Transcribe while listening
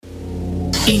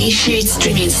Initiate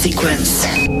streaming sequence.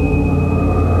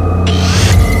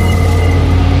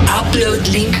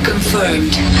 Upload link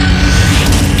confirmed.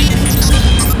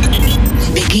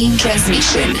 Begin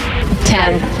transmission.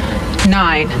 10,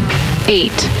 9,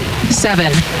 8,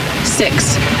 7,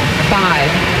 6,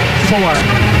 5, 4,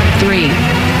 3,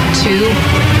 2,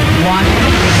 1.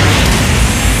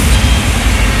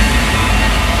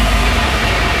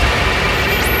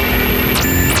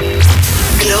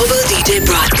 Global DJ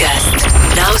broadcast.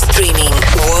 Now streaming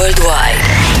worldwide.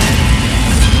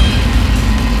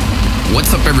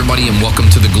 What's up, everybody, and welcome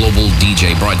to the Global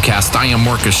DJ broadcast. I am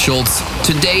Marcus Schultz.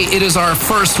 Today, it is our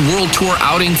first world tour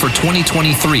outing for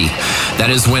 2023. That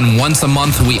is when once a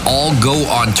month we all go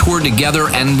on tour together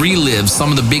and relive some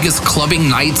of the biggest clubbing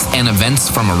nights and events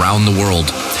from around the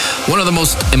world. One of the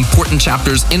most important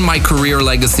chapters in my career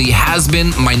legacy has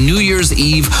been my New Year's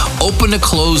Eve open to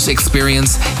close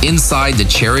experience inside the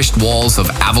cherished walls of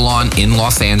Avalon in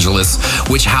Los Angeles,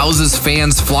 which houses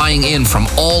fans flying in from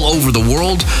all over the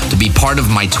world to be part of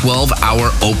my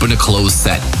 12-hour open to close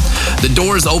set. The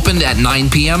doors opened at 9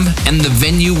 p.m. and the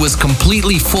venue was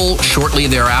completely full shortly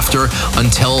thereafter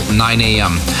until 9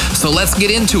 a.m. So let's get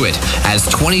into it as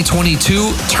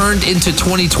 2022 turned into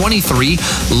 2023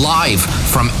 live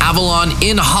from Avalon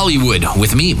in Hollywood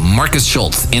with me, Marcus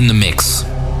Schultz, in the mix.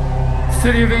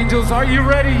 City of Angels, are you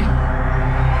ready?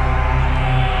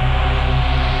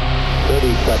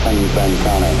 30 seconds and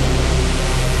counting.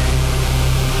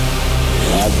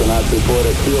 Astronauts report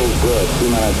it feels good. 2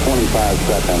 minutes, 25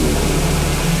 seconds.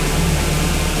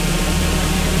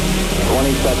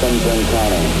 20 seconds and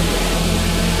counting.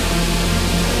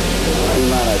 2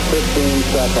 minutes, 15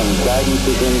 seconds. Guidance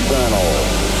is internal.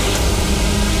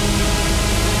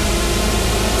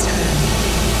 10,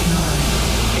 9,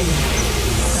 8,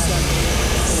 7,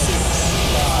 6,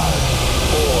 5,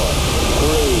 4,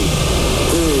 3,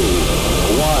 2,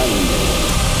 1.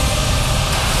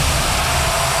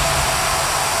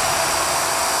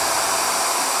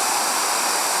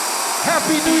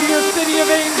 Happy New Year, City of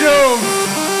Angels!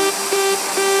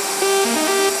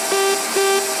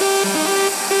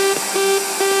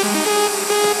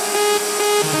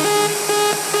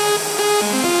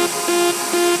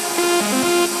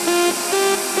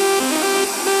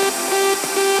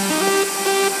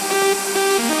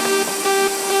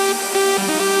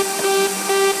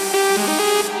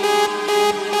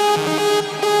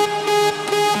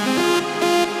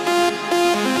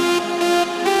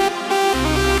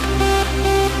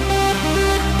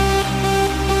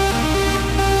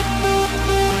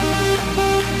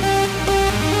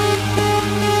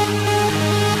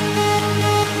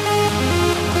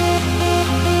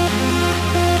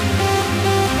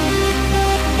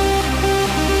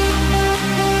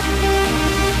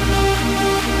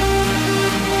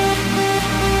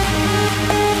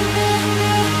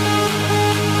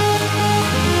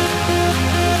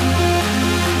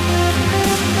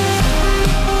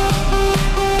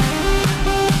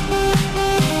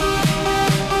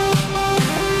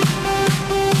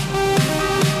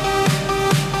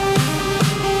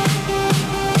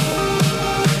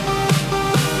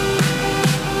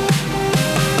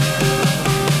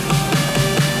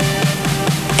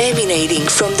 Emanating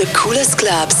from the coolest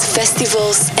clubs,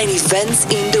 festivals, and events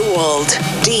in the world.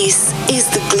 This is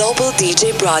the Global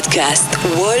DJ Broadcast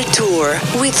World Tour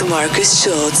with Marcus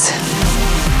Schultz.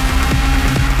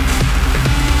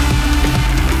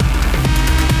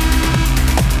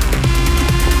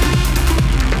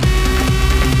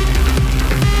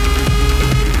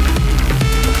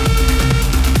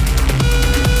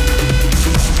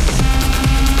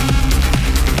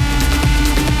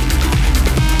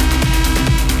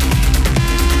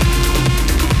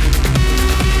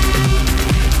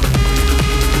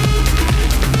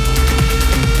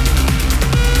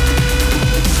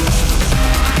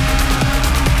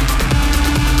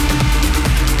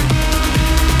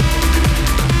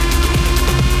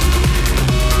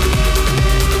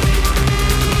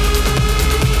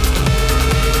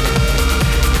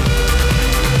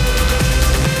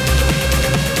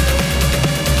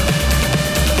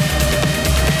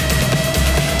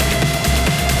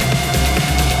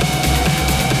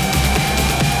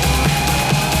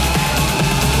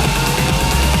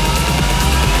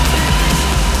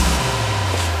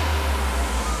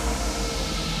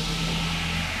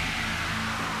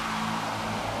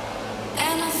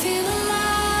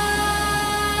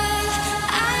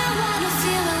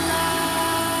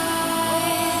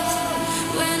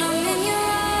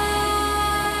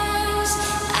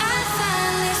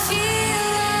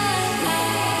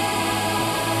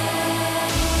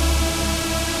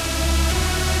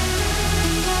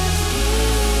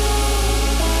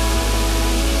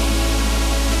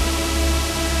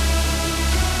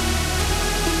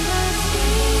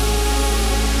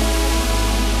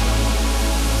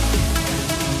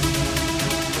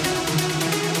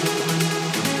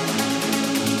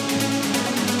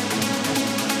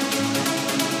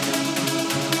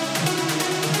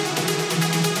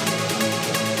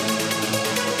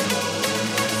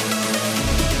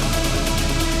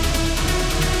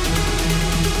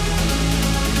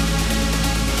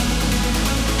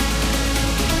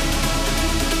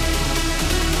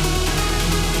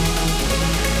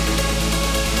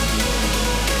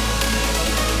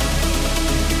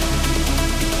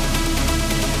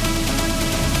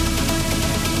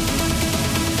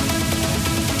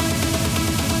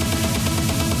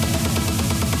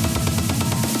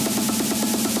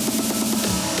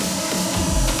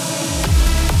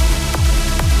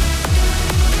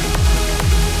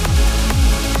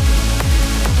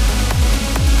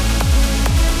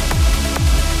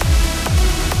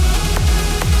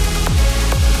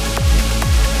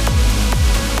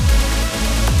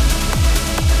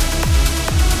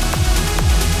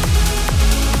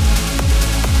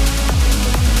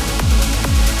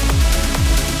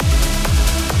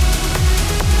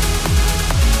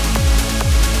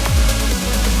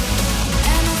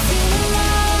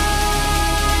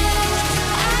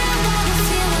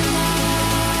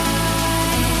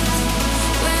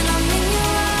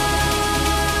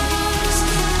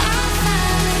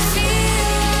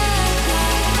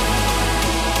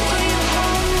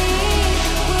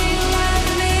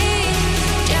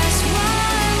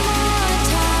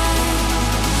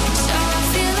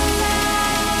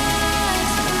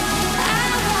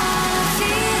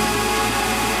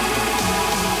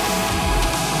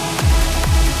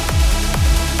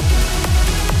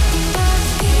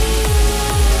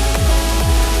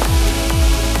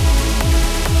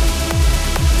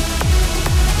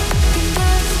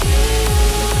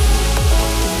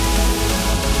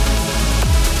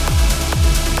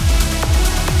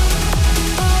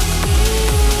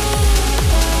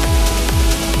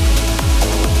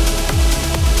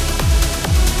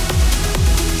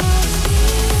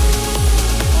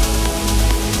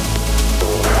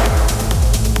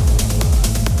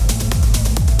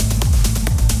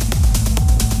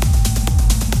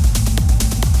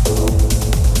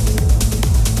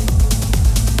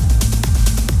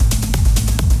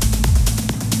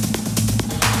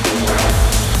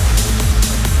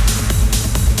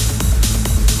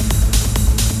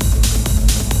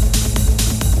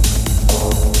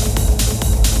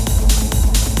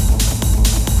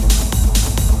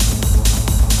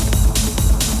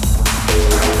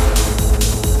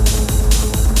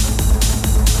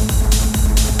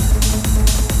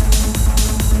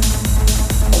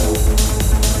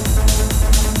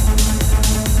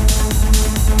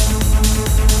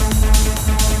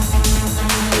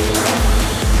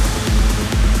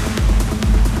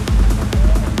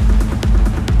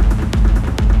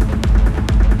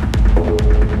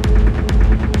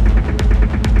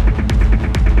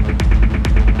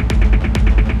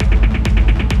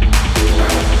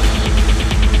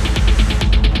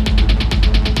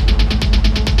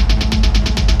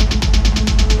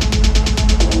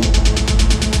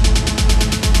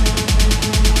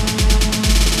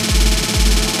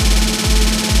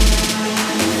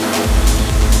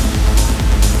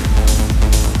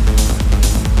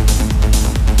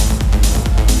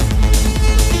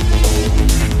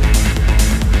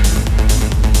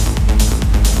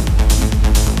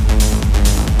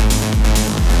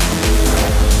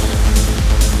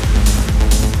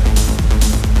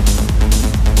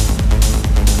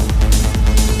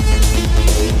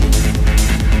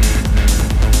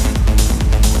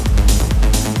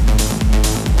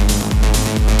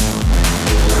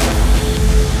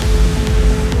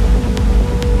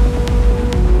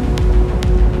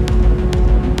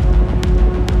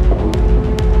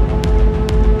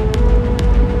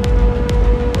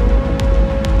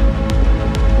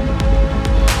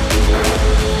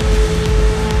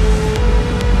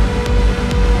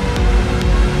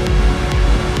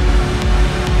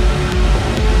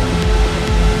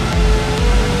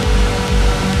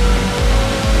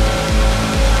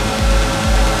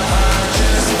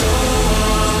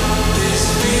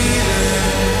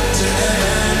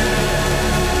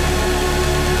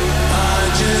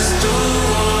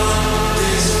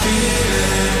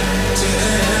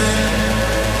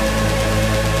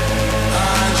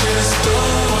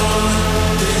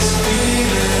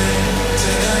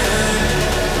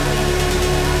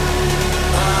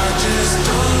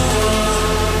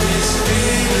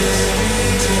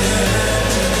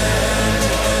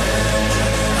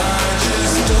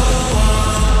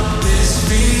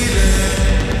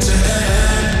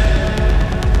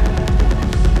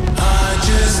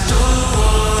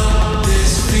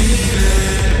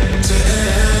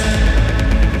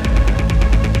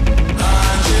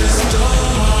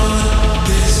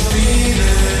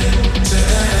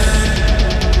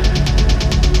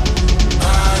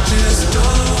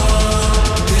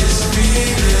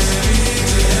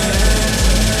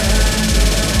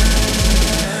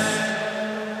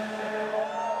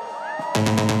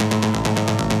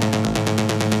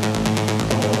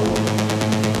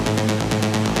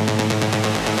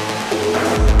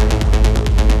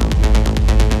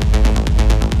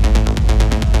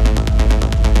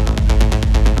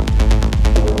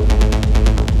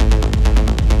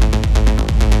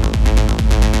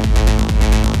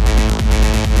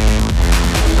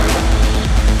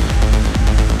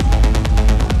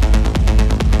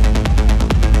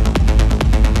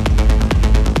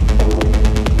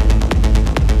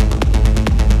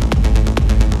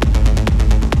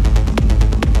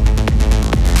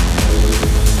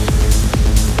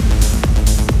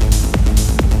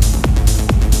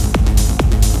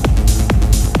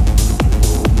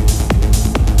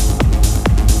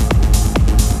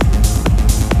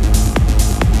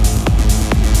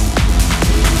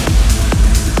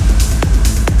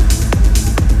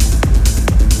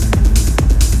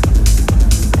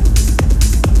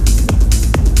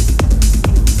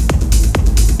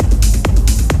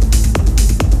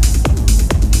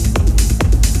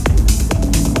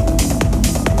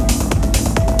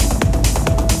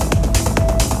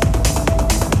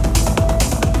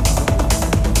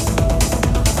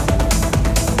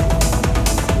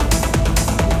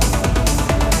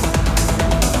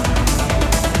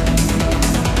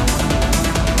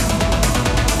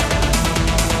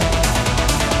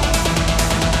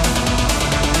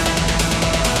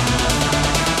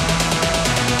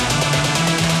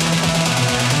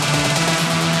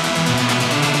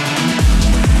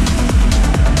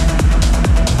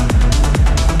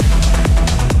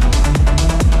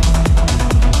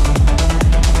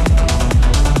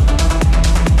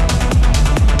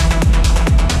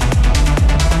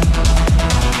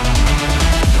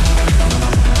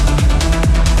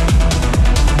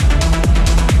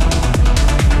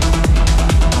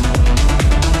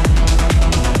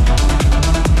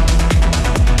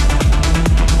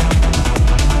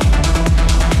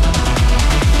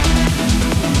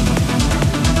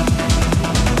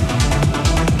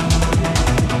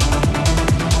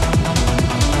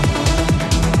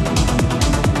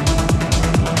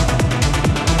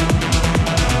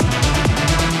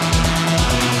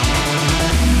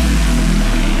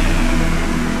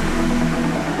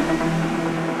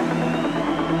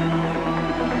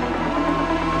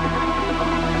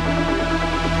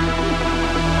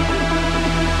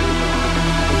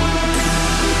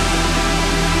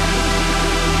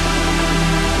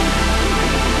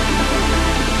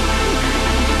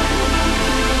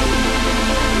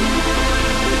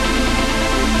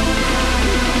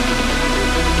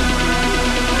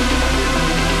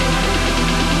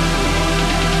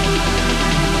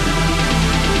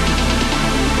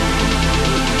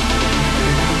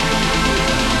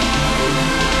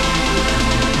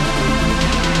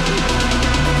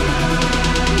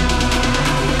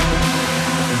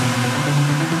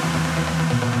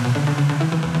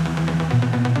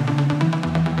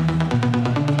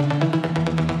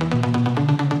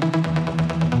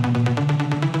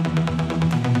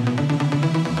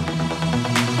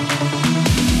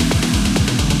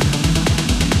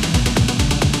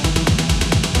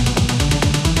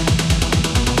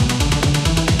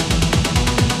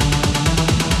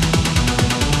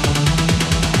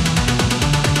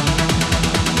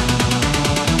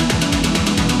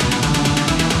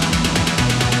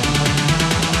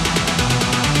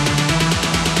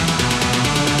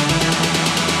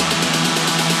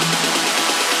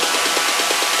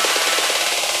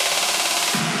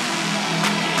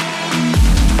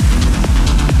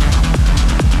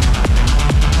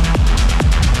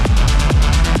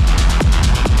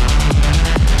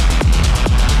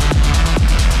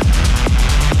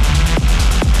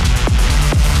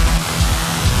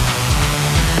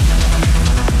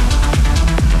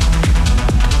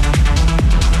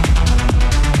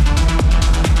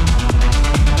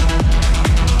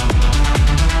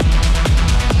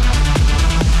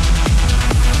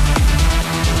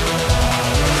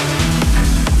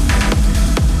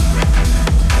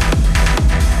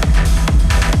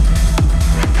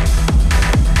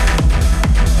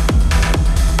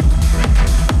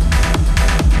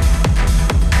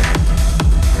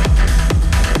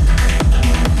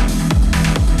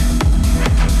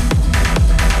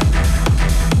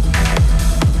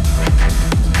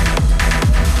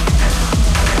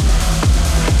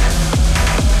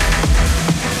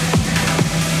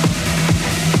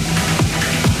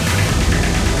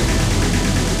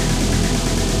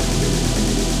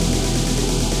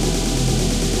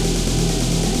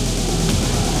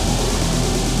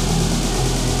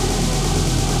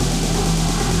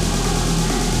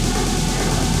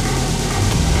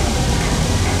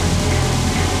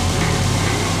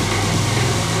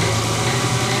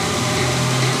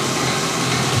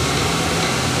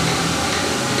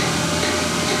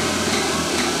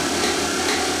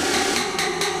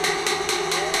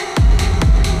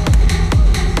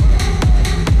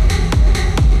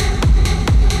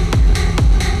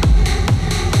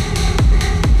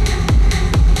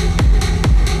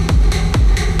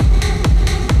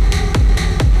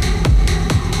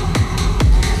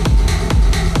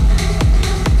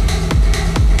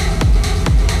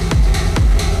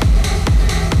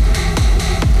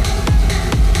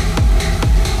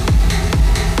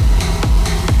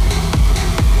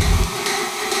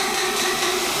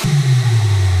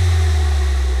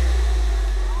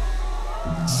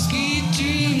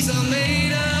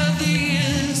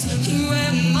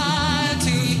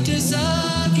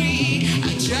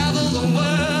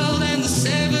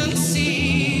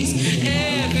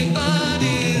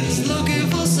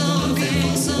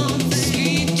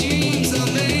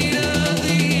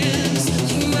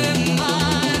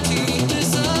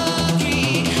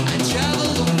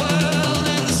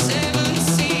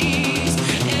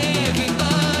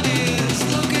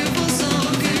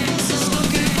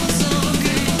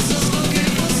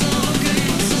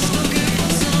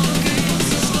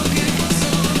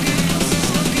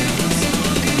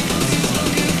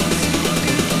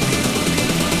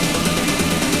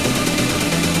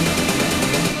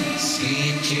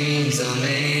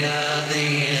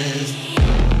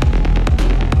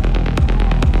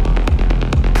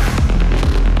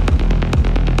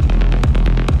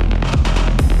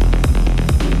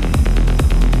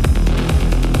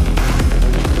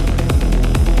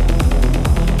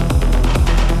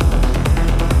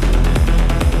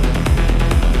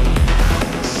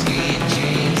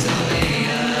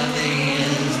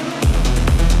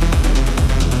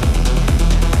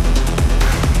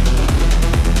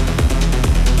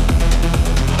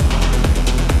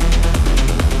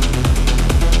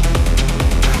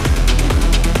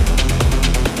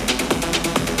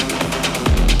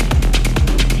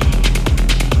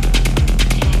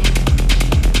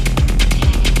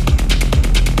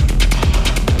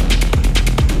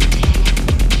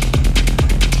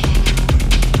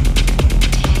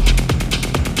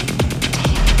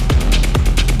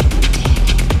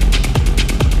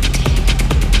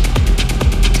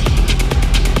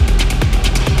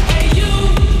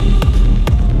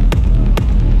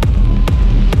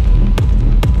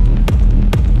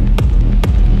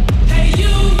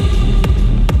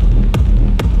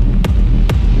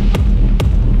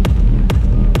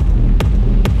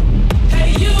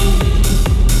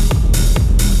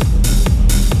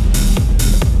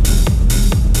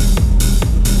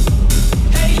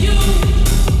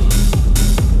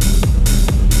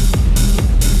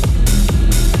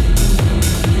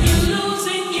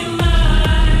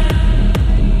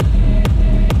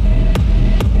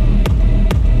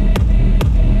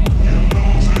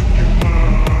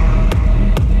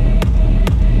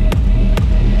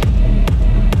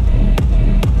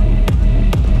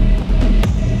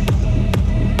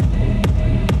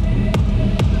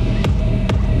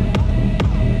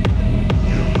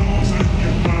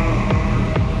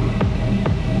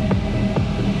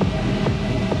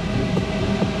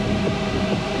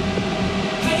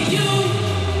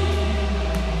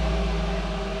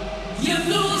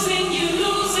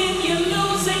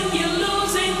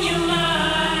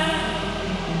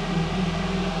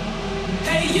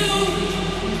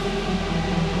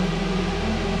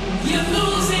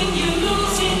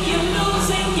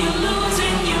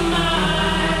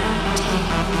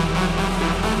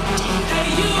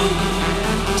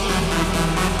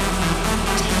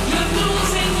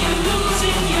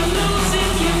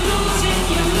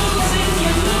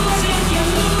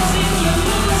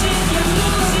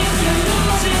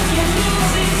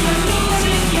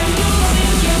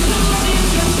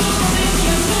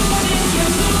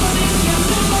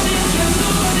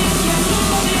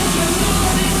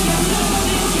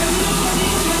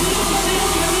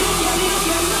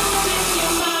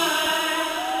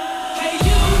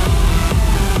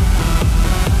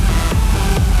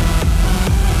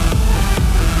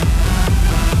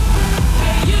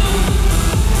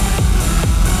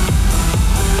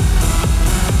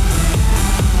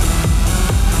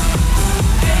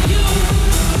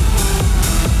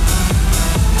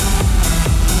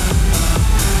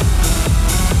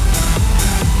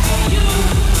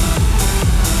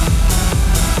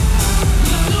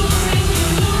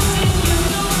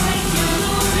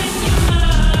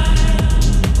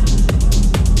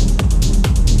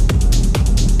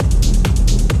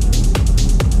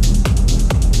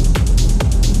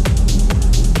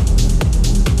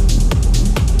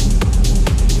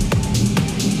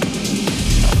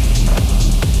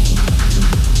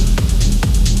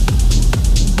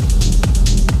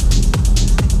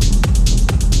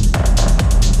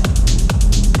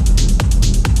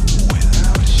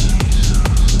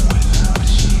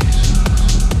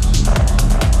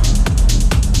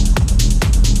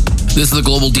 This is the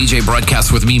Global DJ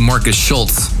Broadcast with me, Marcus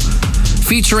Schultz,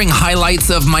 featuring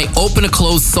highlights of my Open to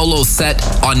Close solo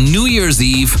set on New Year's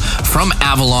Eve from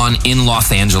Avalon in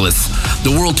Los Angeles.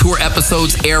 The World Tour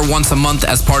episodes air once a month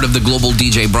as part of the Global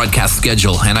DJ Broadcast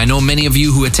schedule, and I know many of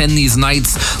you who attend these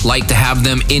nights like to have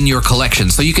them in your collection.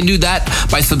 So you can do that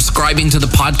by subscribing to the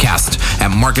podcast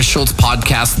at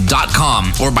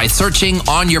MarcusSchultzPodcast.com or by searching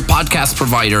on your podcast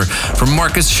provider for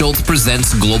Marcus Schultz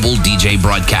Presents Global DJ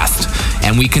Broadcast.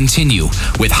 And we continue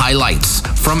with highlights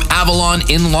from Avalon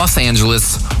in Los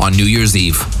Angeles on New Year's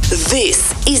Eve.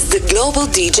 This is the Global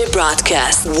DJ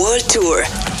Broadcast World Tour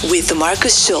with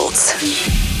Marcus Schultz.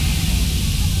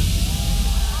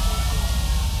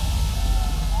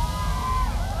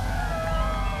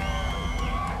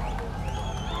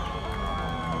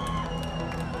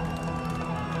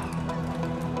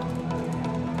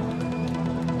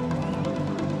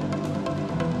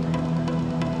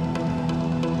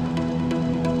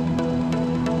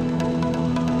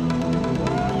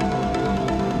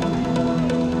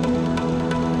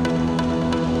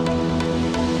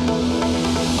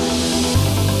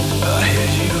 I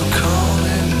hear you.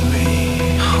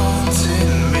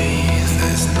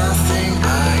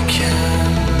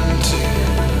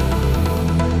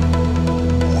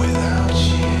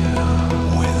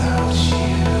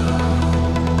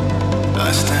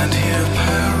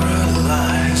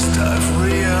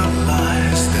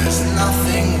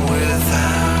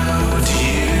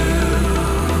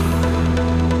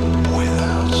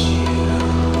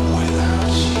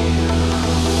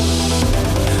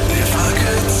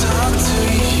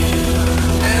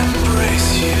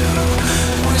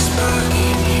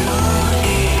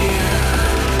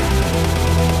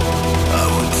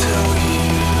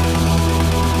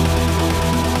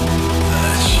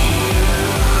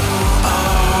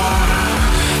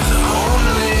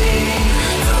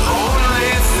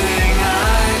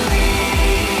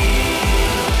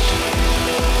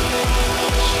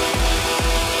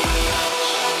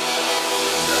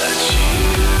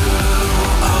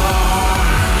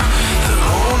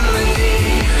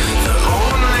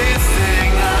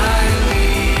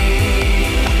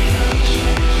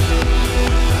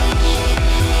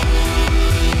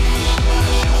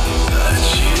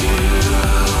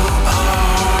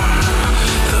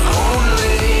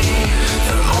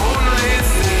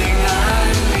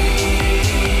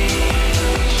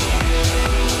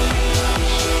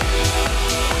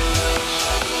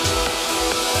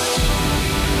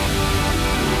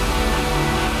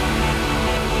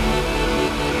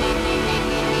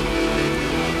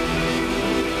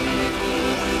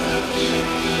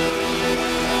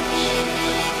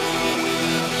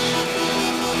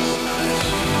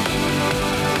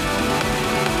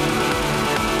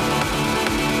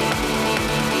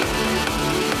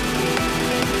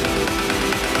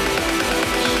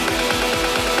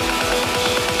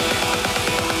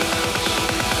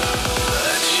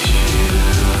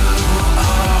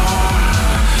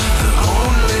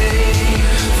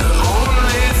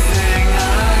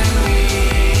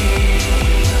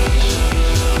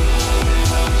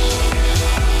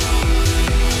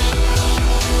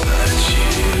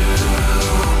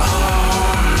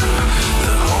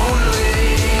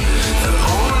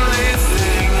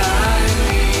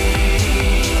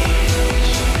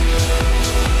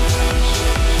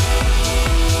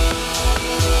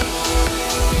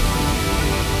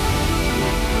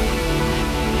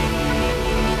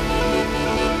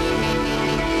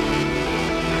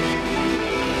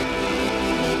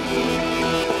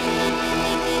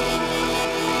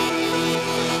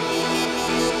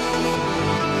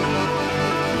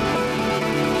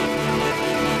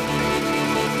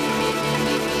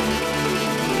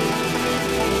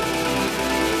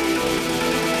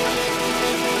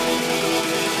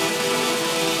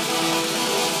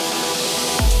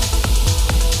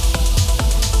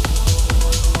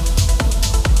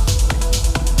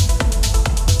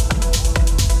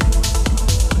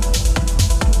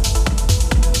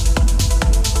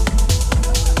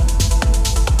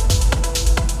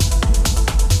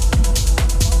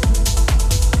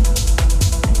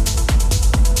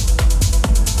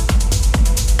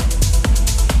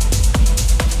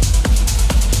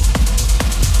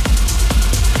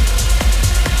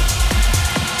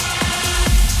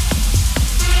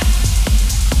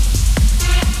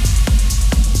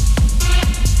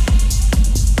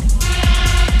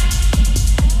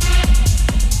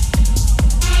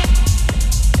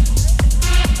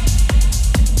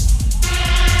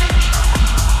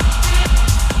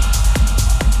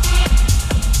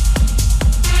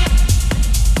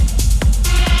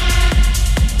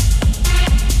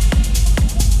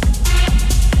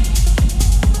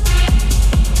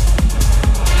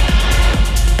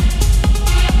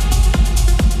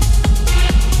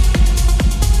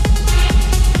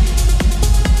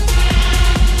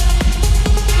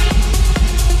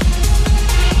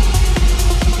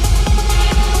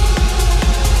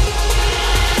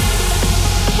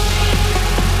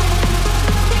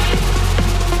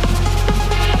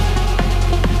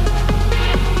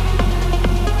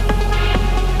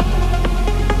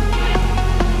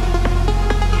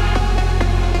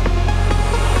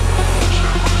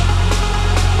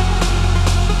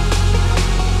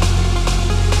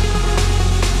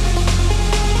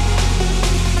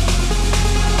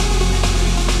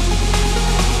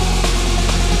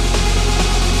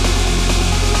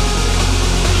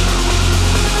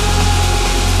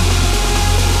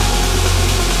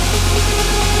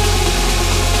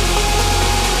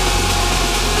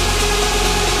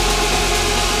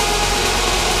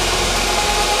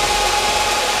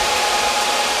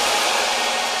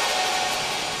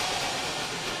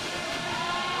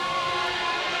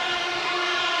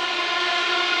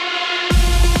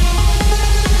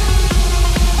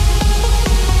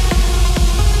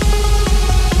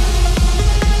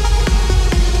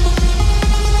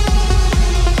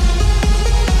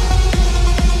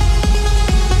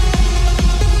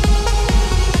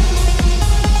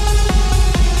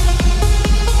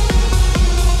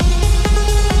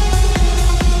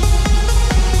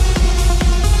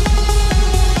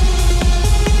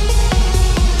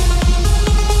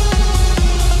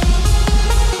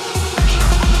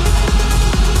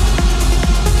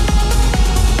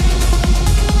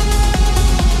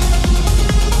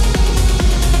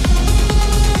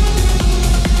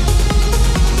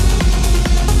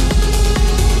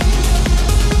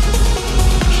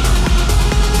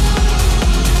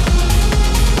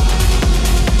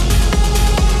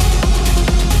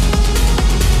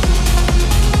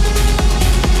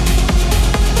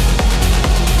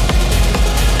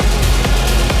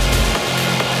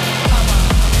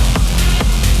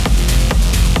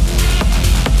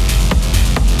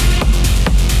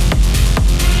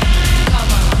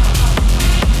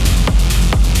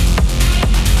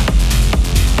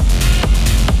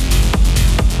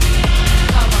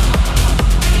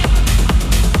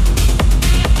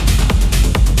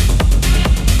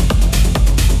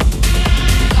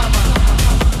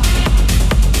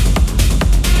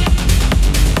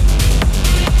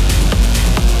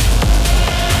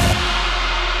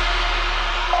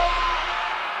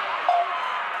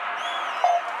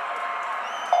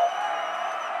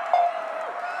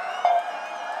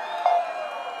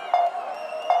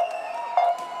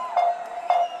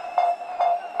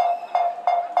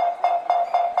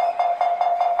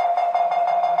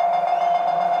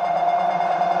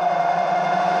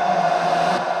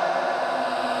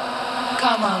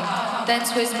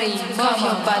 dance with me, move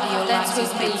your body, your legs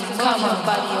with me, move your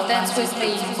body, your dance with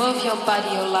me, move your body,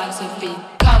 your legs with me.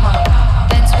 Come on,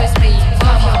 dance with me,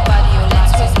 move your body, your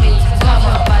legs with me, move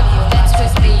your body, your dance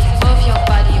with me, move your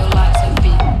body, your legs with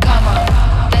me. Come on,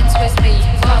 dance with me,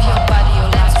 move your body, your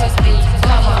legs with me,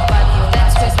 move your body, your dance with me, move your body, your legs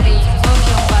with me. Come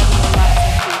on,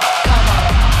 dance with me,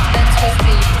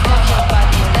 move your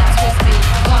body, your dance with me,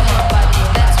 move your body, your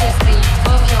dance with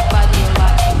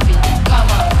me,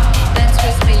 move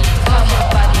your body,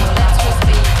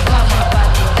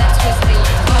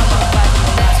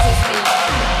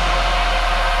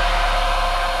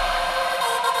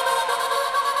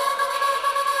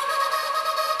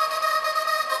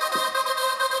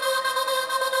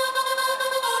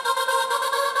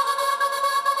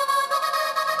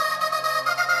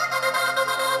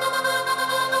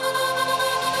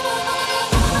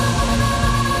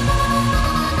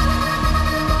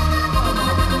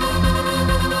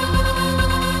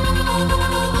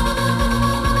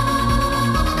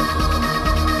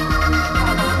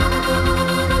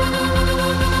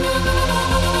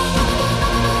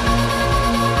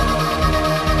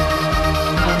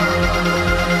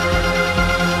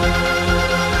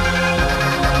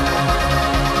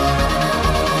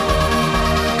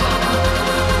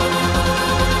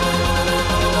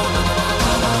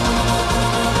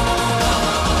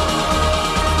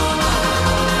 with me.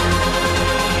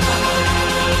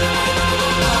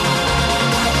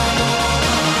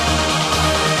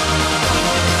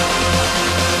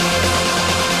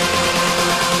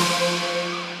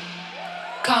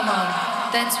 Come on,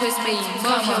 dance with me,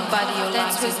 move your body, your dance with me, move your body, your dance with me, move your body, your dance with me. With me, move your body, your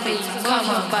legs with me, move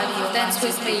your body, your dance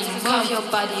with me, move your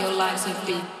body, your legs with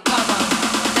me. Come on,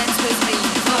 dance with me,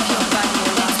 move your body,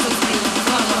 your legs with me,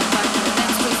 move your body, your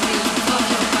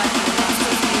dance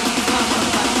with me, move your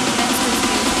body, your dance with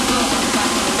me, move your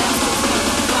body, your dance with me, move your body, your dance with me,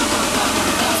 move your body,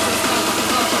 your dance with me,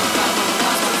 move your body, your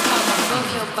dance with me, move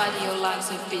your body, your legs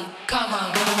with me. Come on,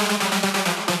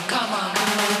 come on, come on.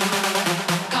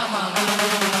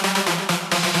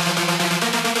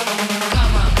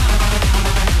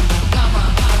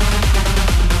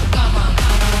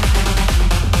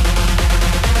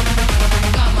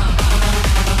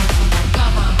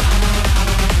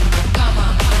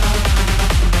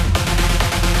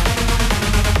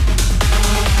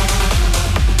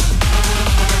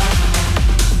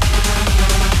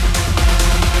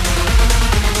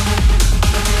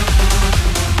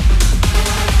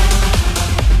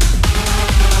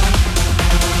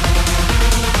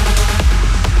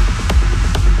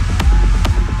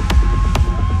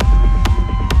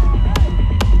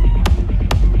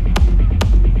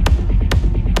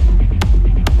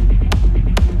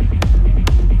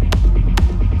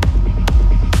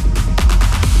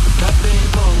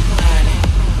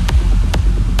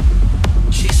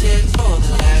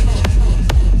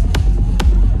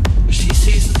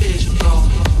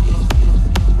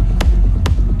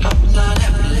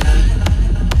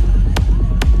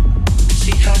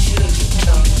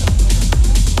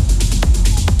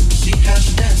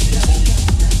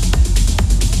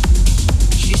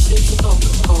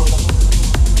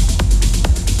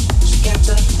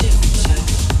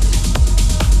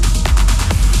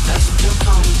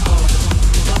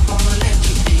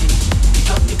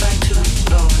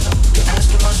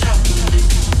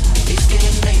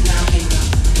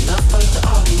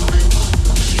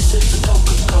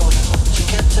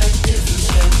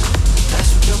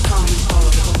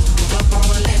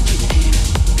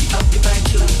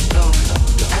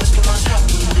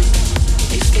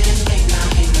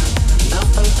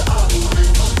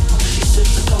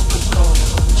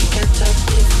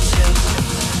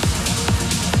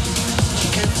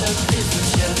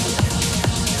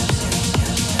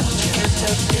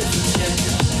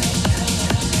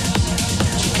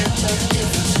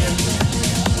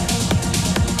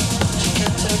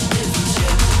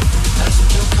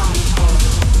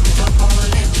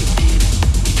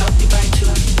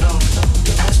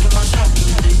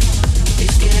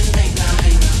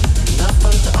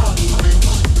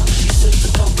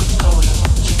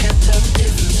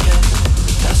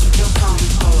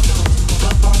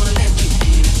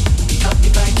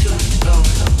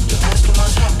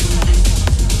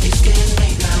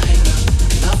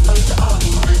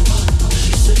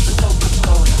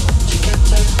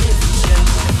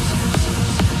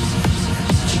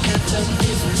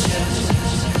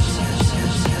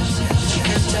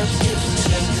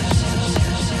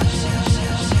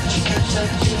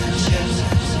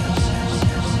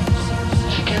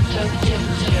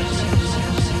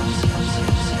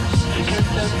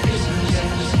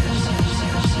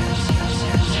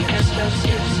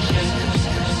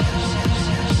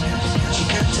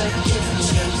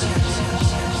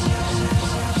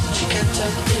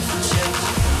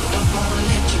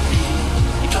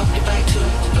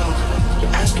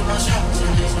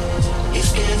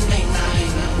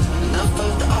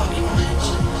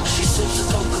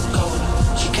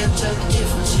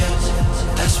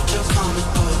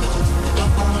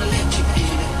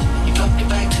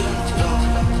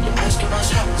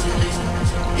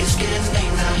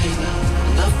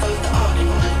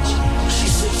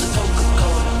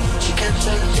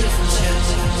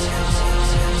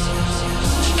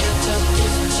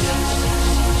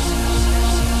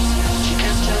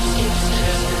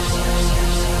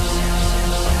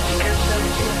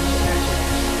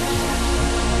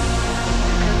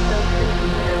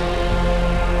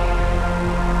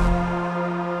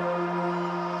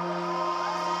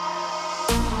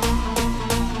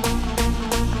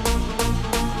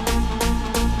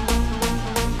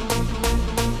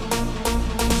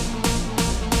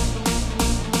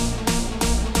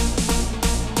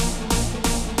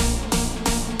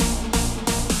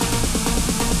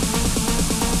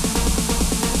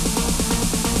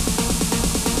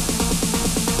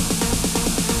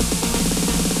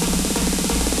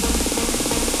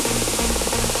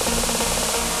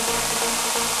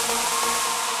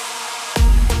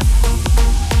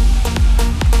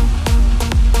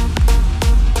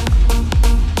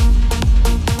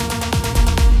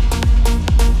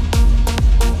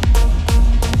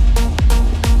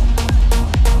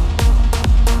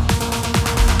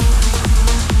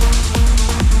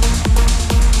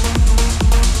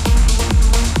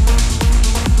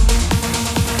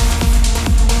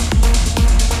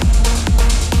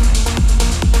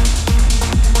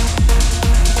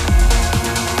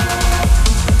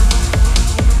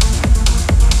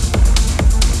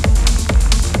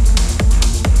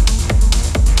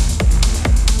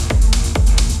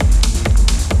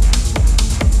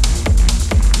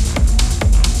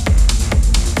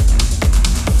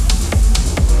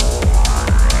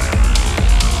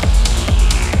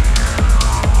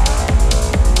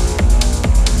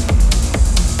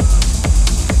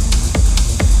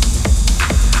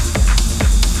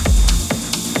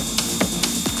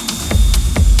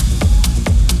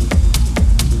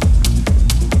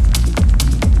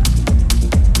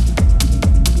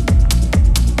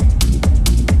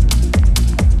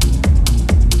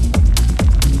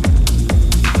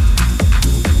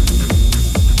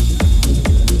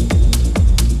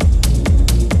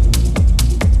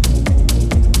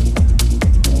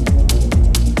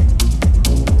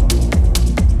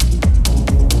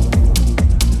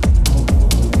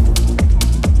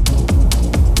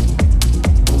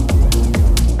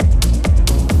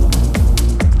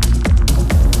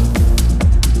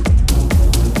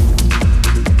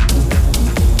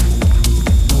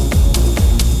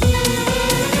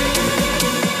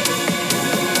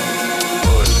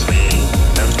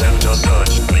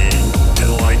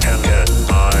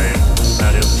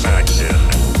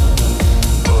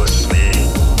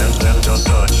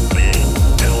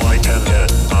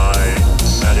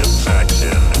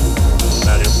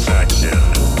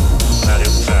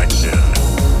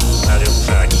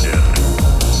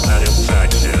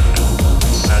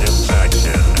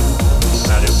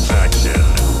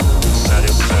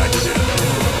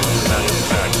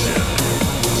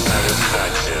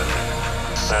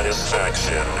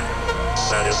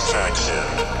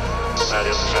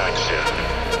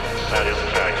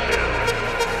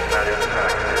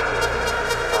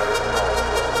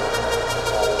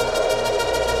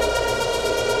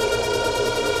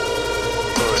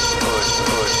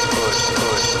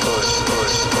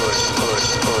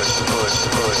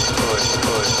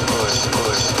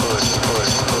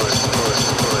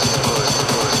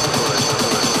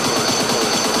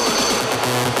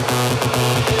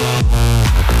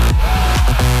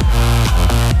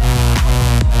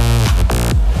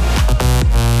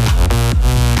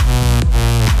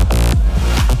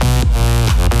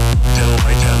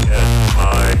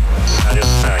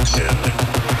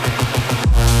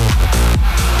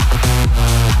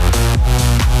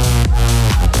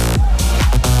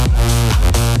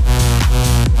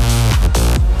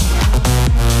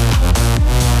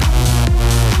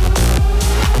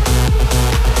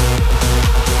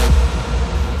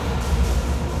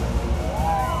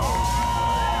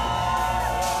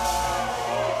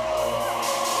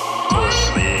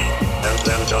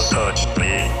 just touch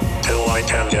me till I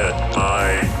can get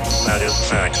my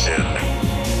satisfaction.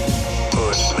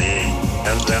 Push me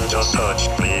and then just touch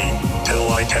me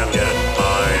till I can get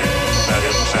my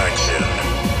satisfaction.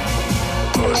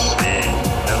 Push me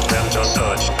and then just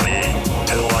touch me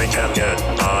till I can get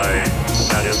my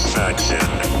satisfaction.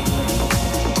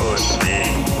 Push me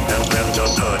and then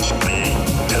just touch me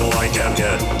till I can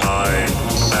get my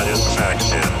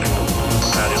satisfaction.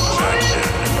 Satisfaction.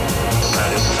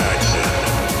 Satisfaction.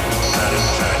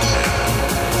 Satisfaction.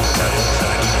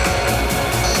 Satisfaction.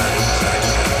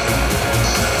 Satisfaction.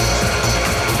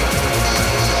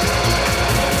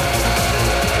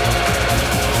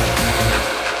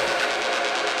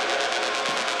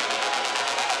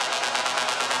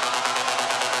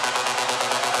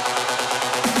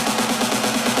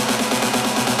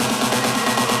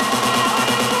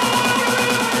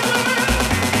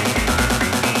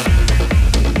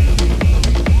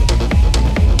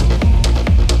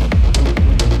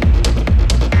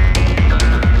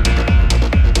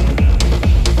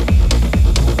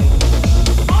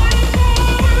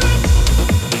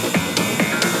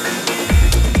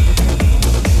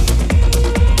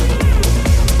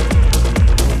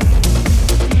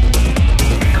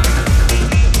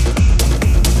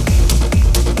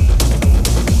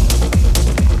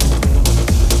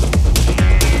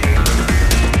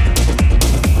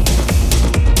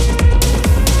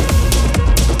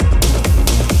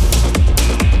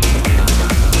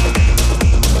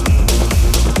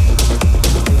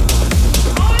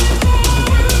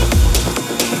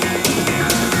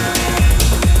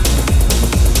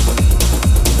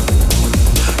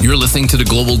 You're listening to the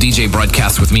Global DJ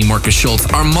Broadcast with me, Marcus Schultz,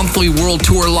 our monthly world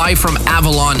tour live from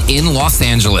Avalon in Los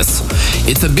Angeles.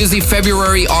 It's a busy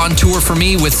February on tour for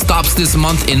me with stops this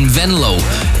month in Venlo,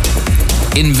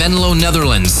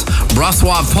 Netherlands,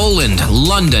 Wrocław, Poland,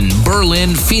 London,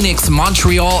 Berlin, Phoenix,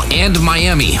 Montreal, and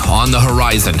Miami on the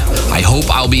horizon. I hope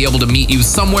I'll be able to meet you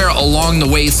somewhere along the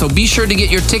way, so be sure to get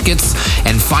your tickets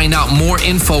and find out more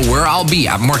info where I'll be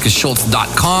at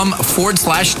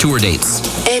marcusschultz.com/tour dates.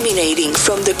 Emanating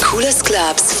from the coolest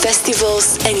clubs,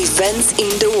 festivals, and events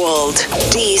in the world.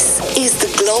 This is the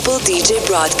Global DJ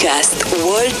Broadcast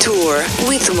World Tour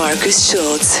with Marcus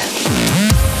Schultz.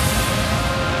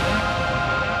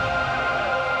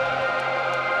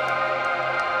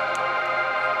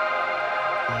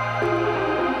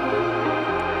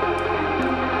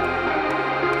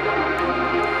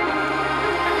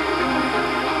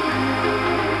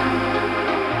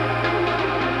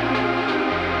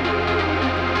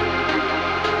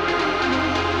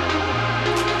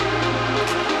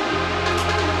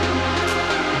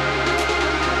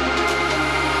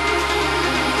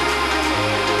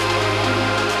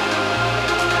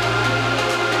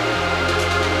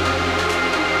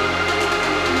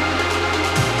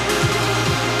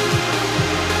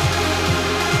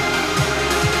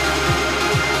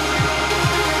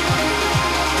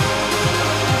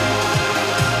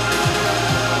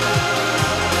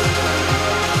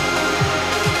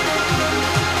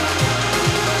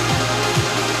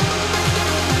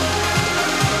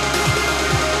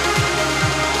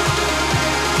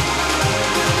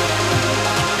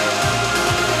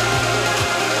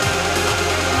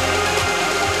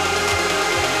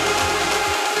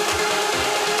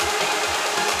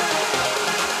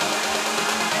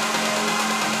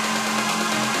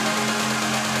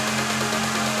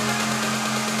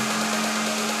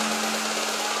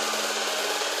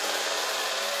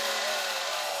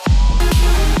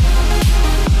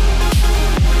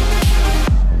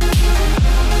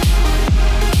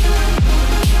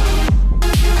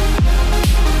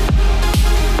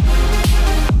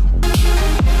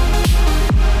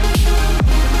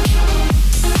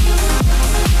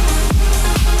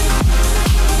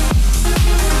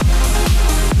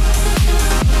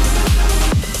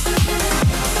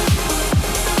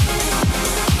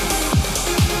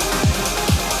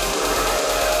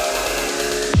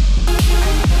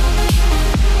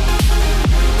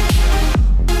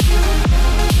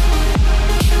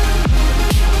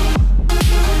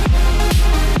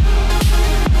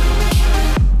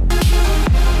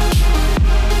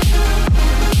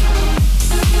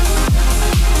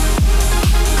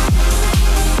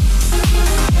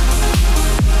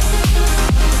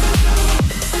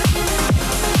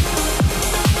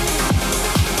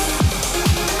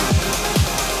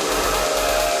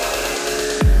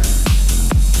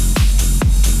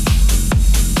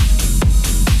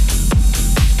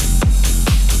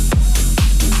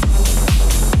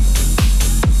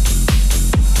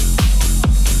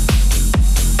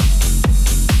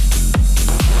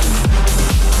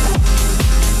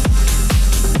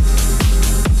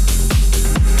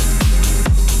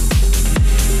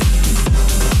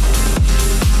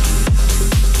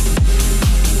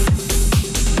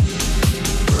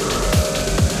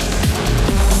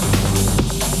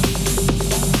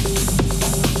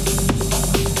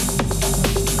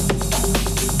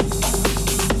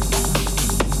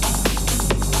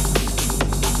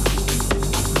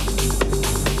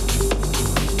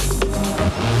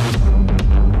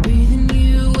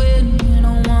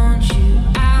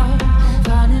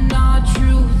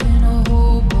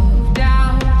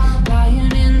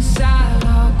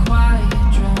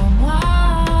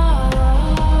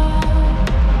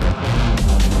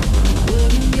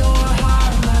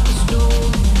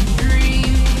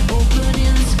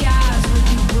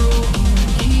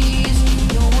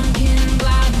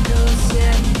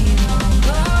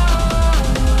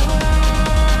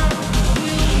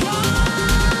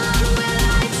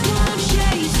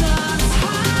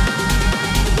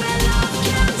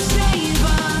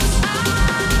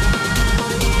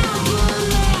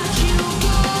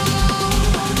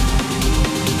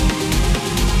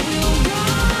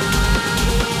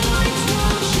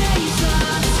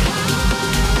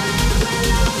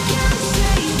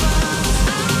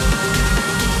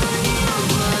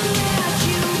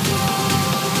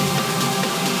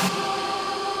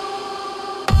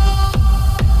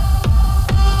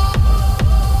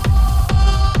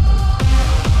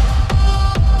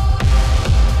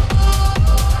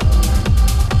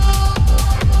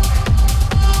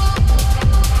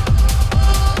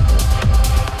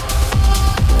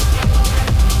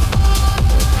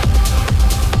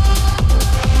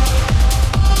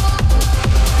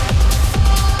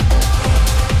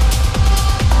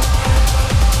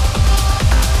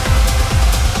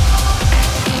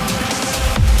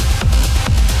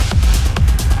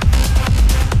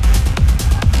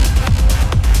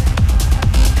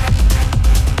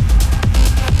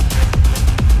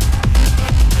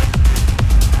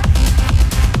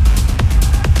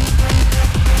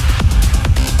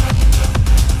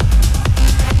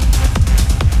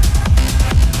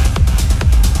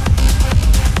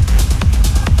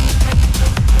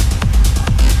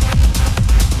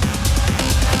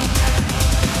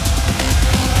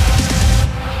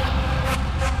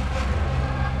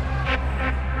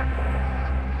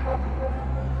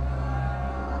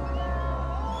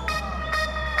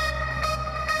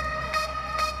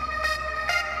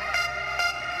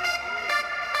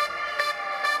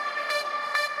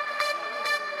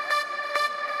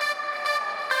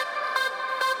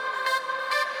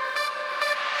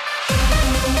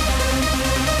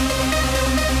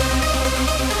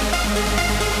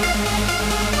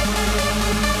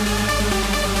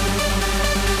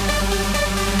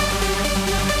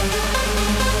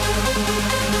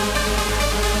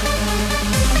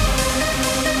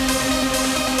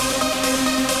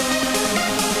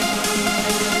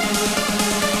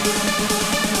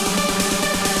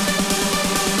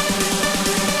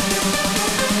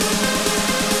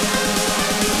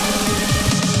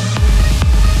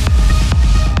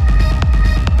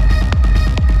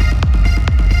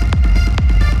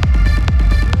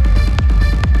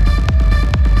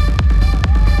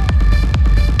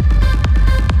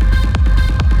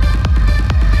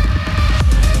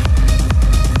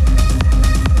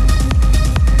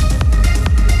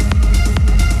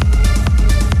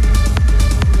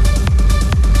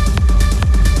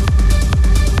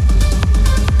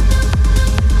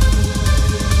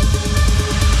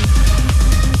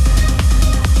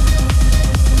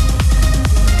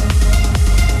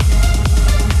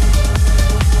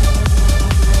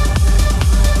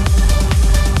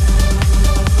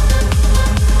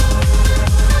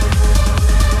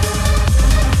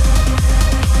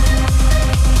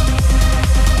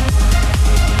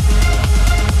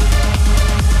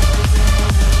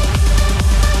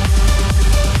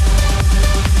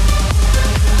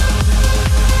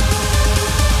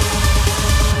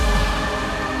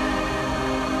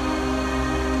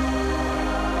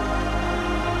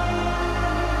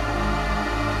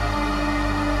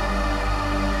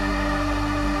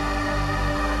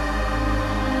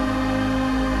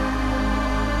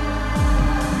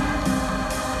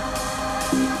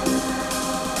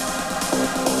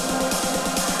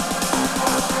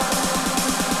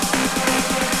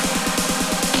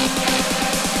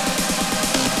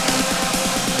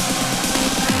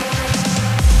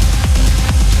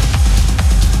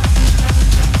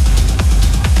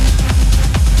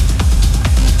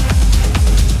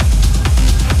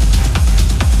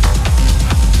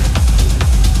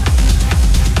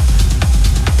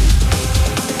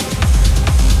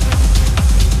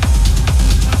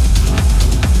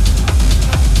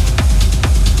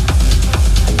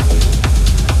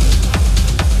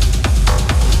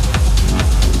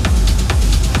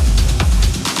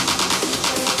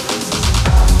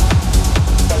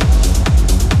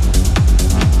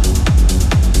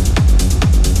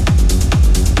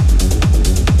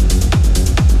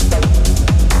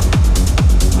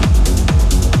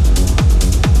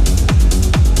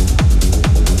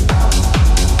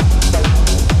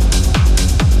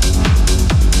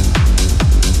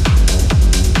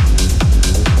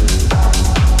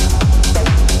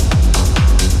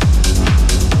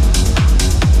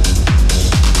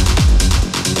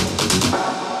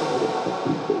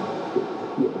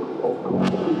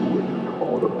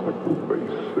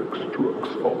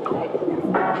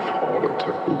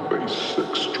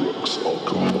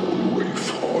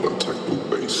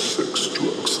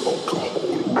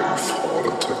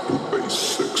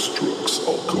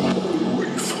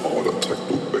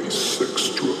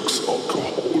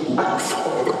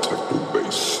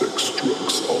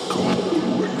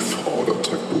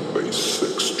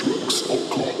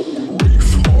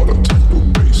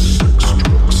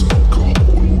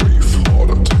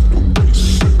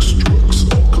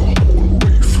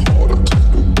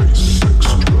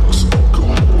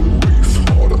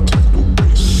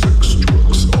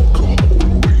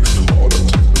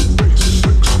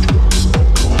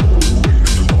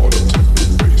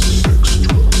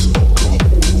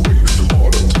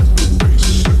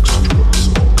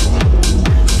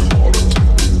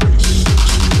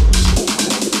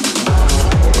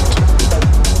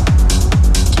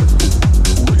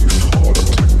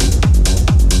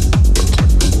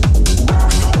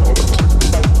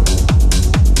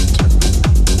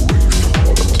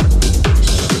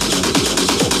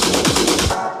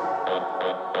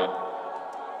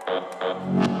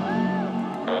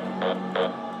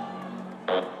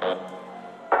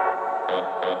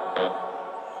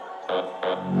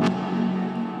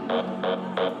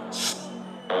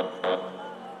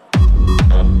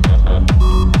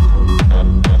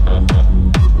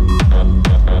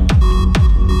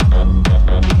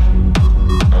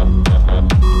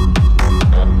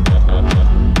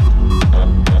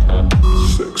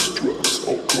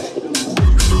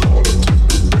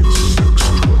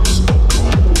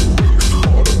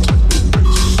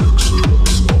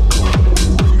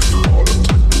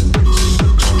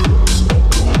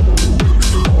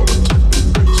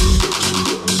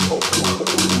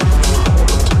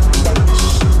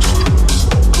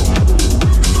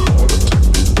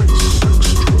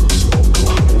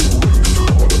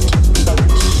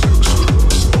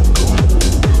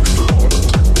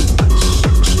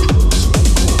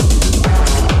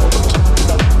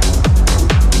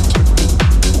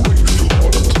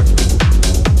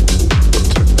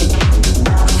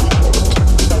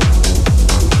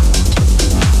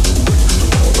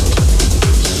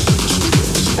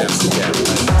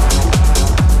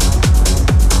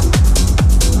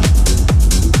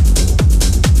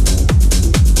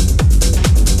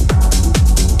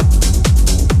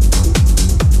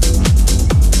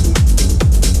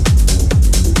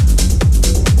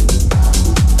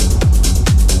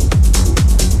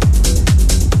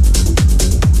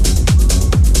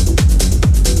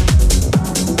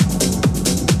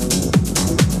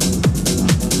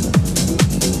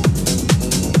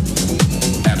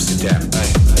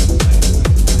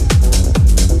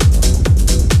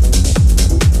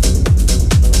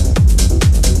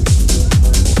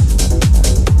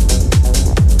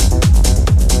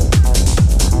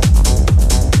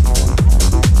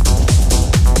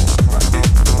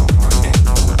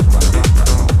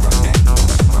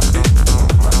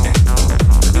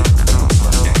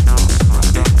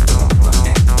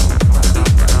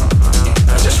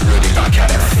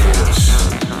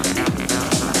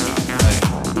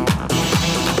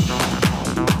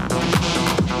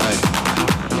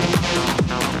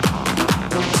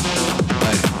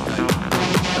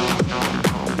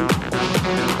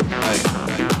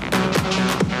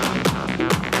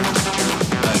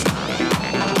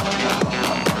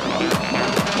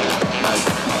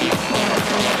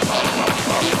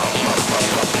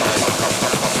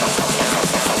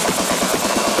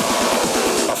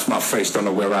 face, don't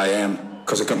know where I am,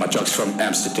 cause I got my drugs from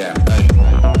Amsterdam.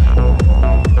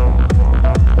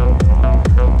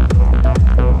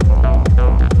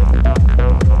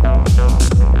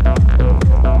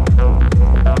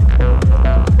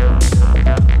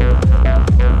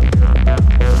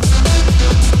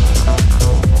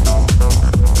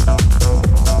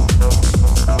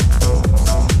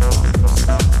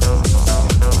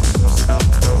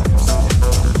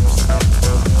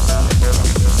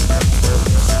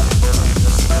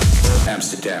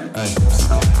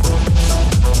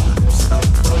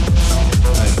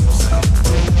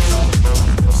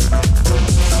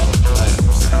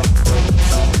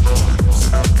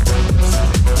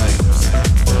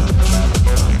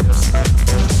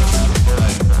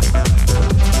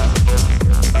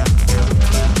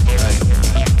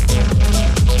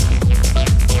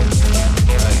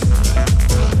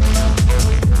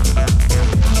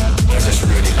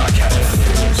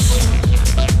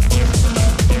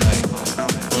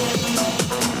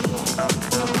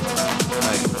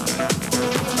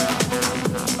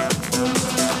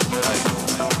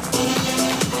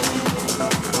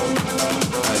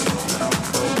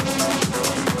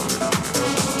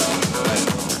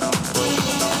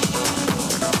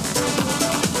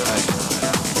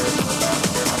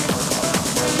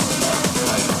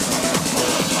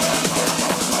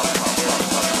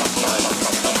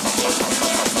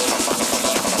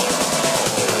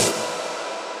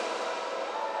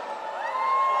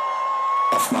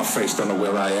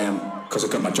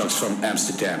 From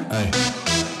Amsterdam. Hey.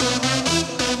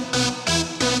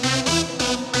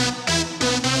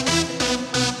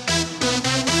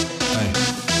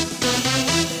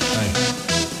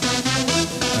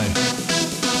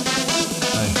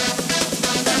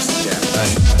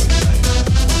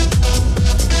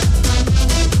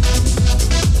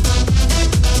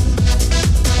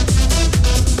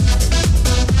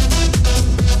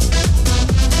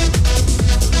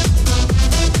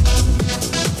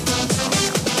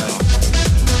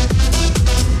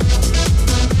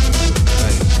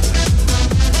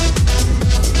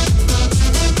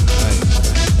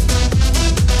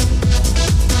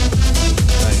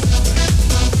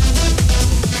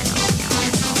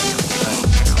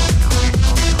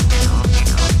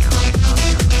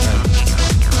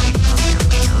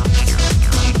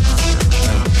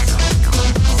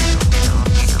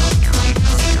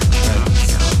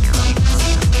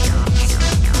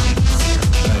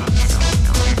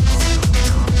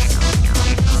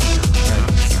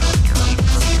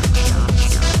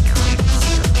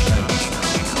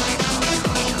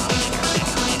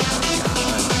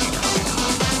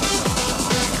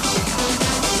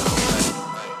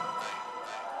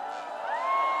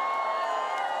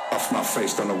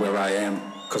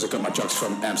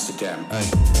 From Amsterdam.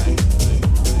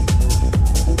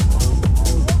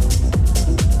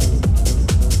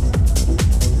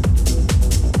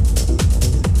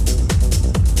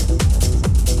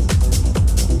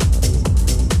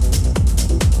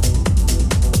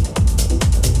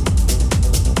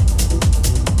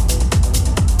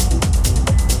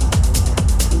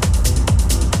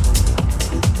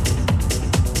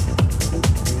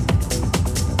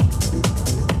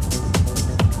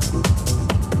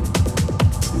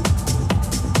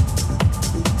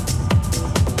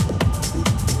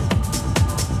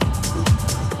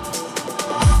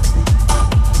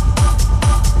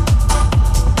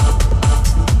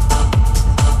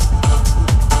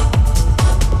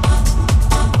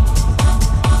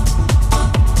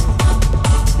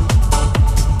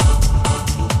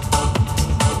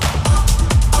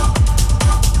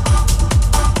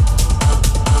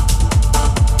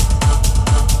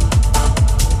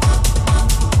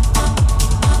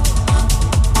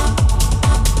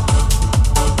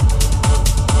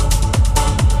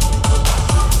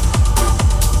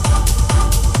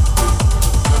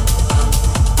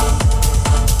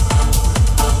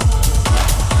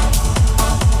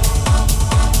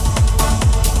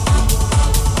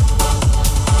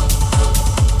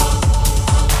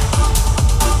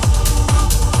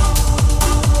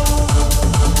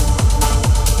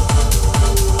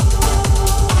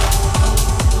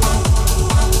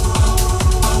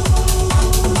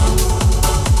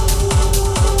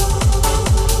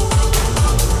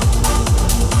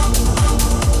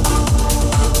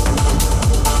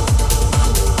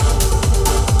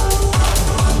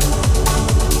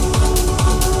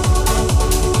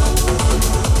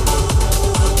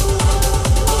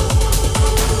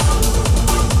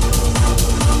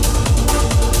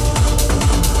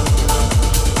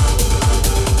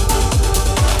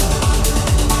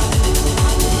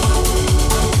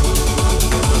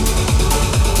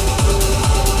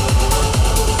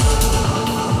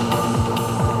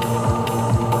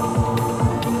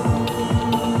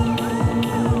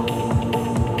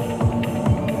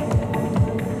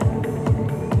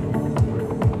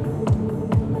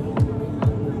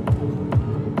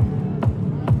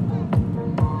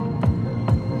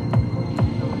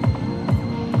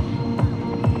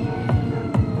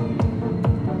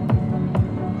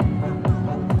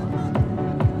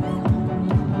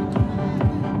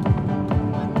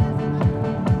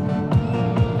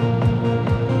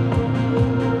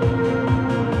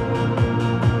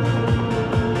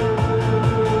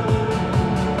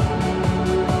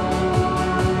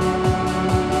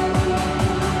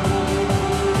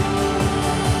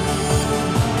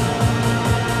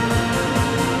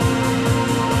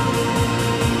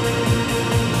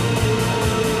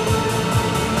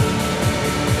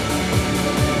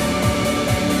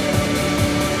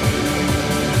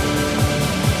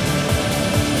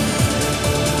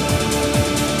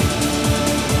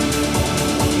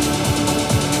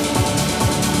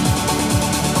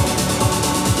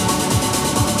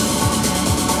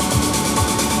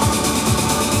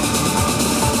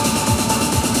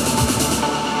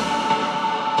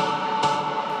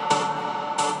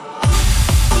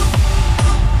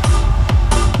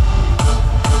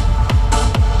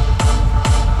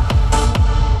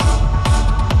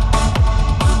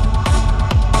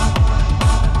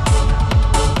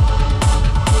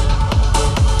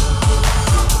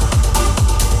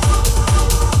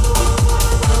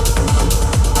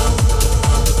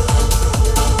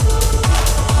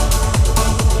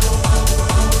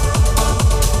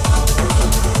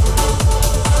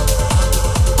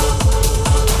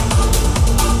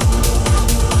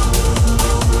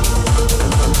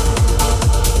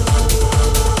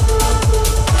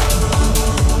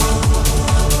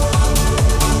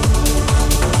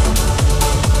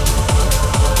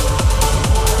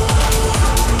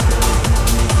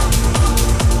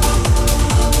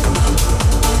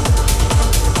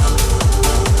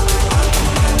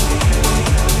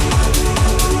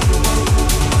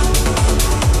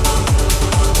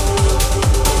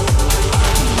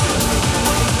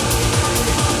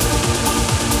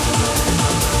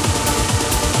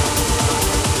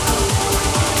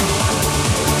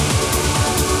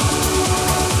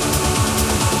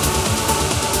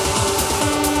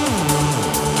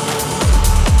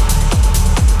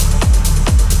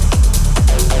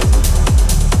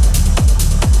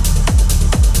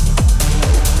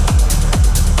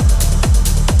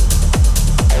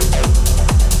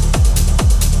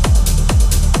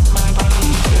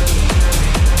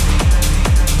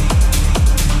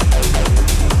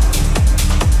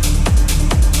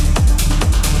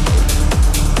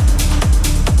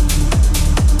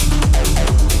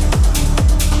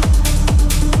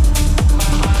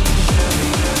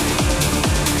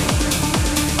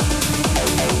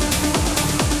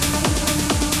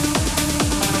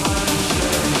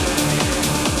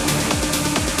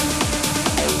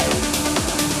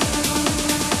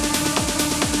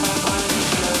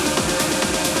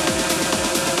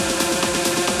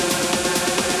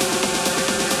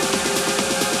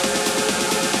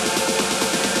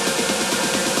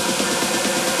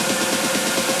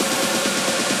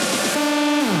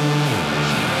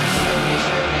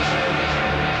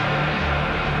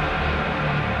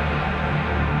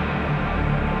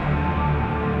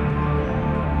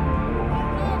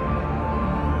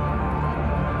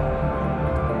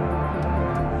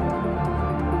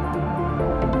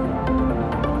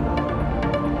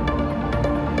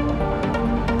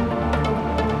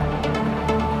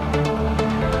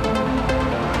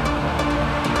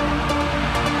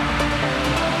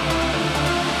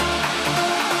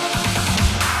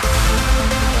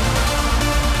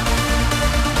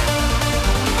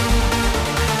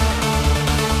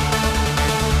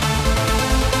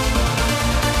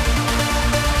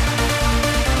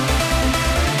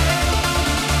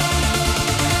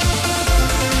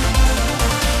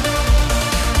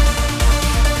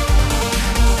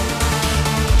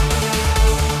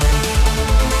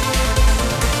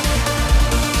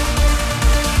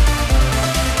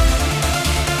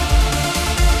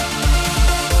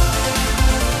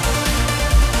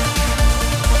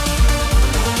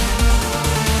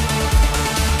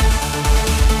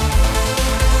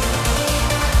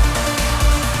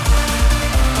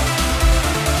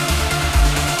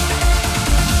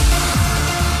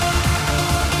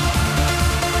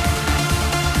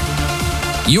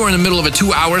 You are in the middle of a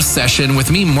 2-hour session with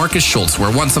me, Marcus Schultz,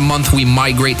 where once a month we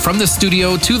migrate from the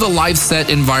studio to the live set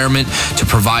environment to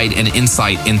provide an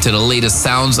insight into the latest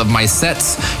sounds of my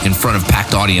sets in front of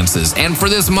packed audiences. And for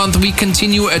this month, we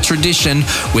continue a tradition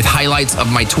with highlights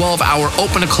of my 12-hour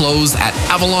open to close at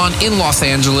Avalon in Los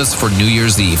Angeles for New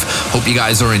Year's Eve. Hope you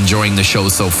guys are enjoying the show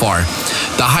so far.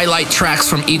 The highlight tracks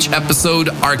from each episode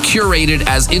are curated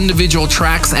as individual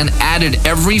tracks and added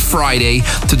every Friday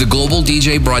to the Global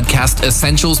DJ Broadcast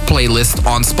Essentials playlist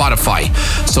on Spotify.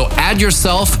 So add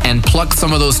yourself and pluck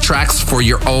some of those tracks for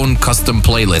your own custom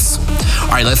playlists. All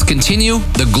right, let's continue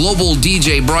the Global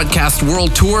DJ Broadcast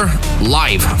World Tour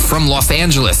live from Los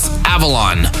Angeles,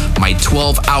 Avalon, my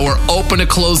 12-hour open to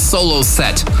close solo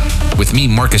set with me,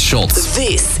 Marcus Schultz.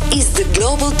 This is the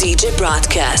Global DJ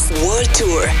Broadcast World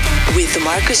Tour with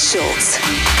Marcus Schultz.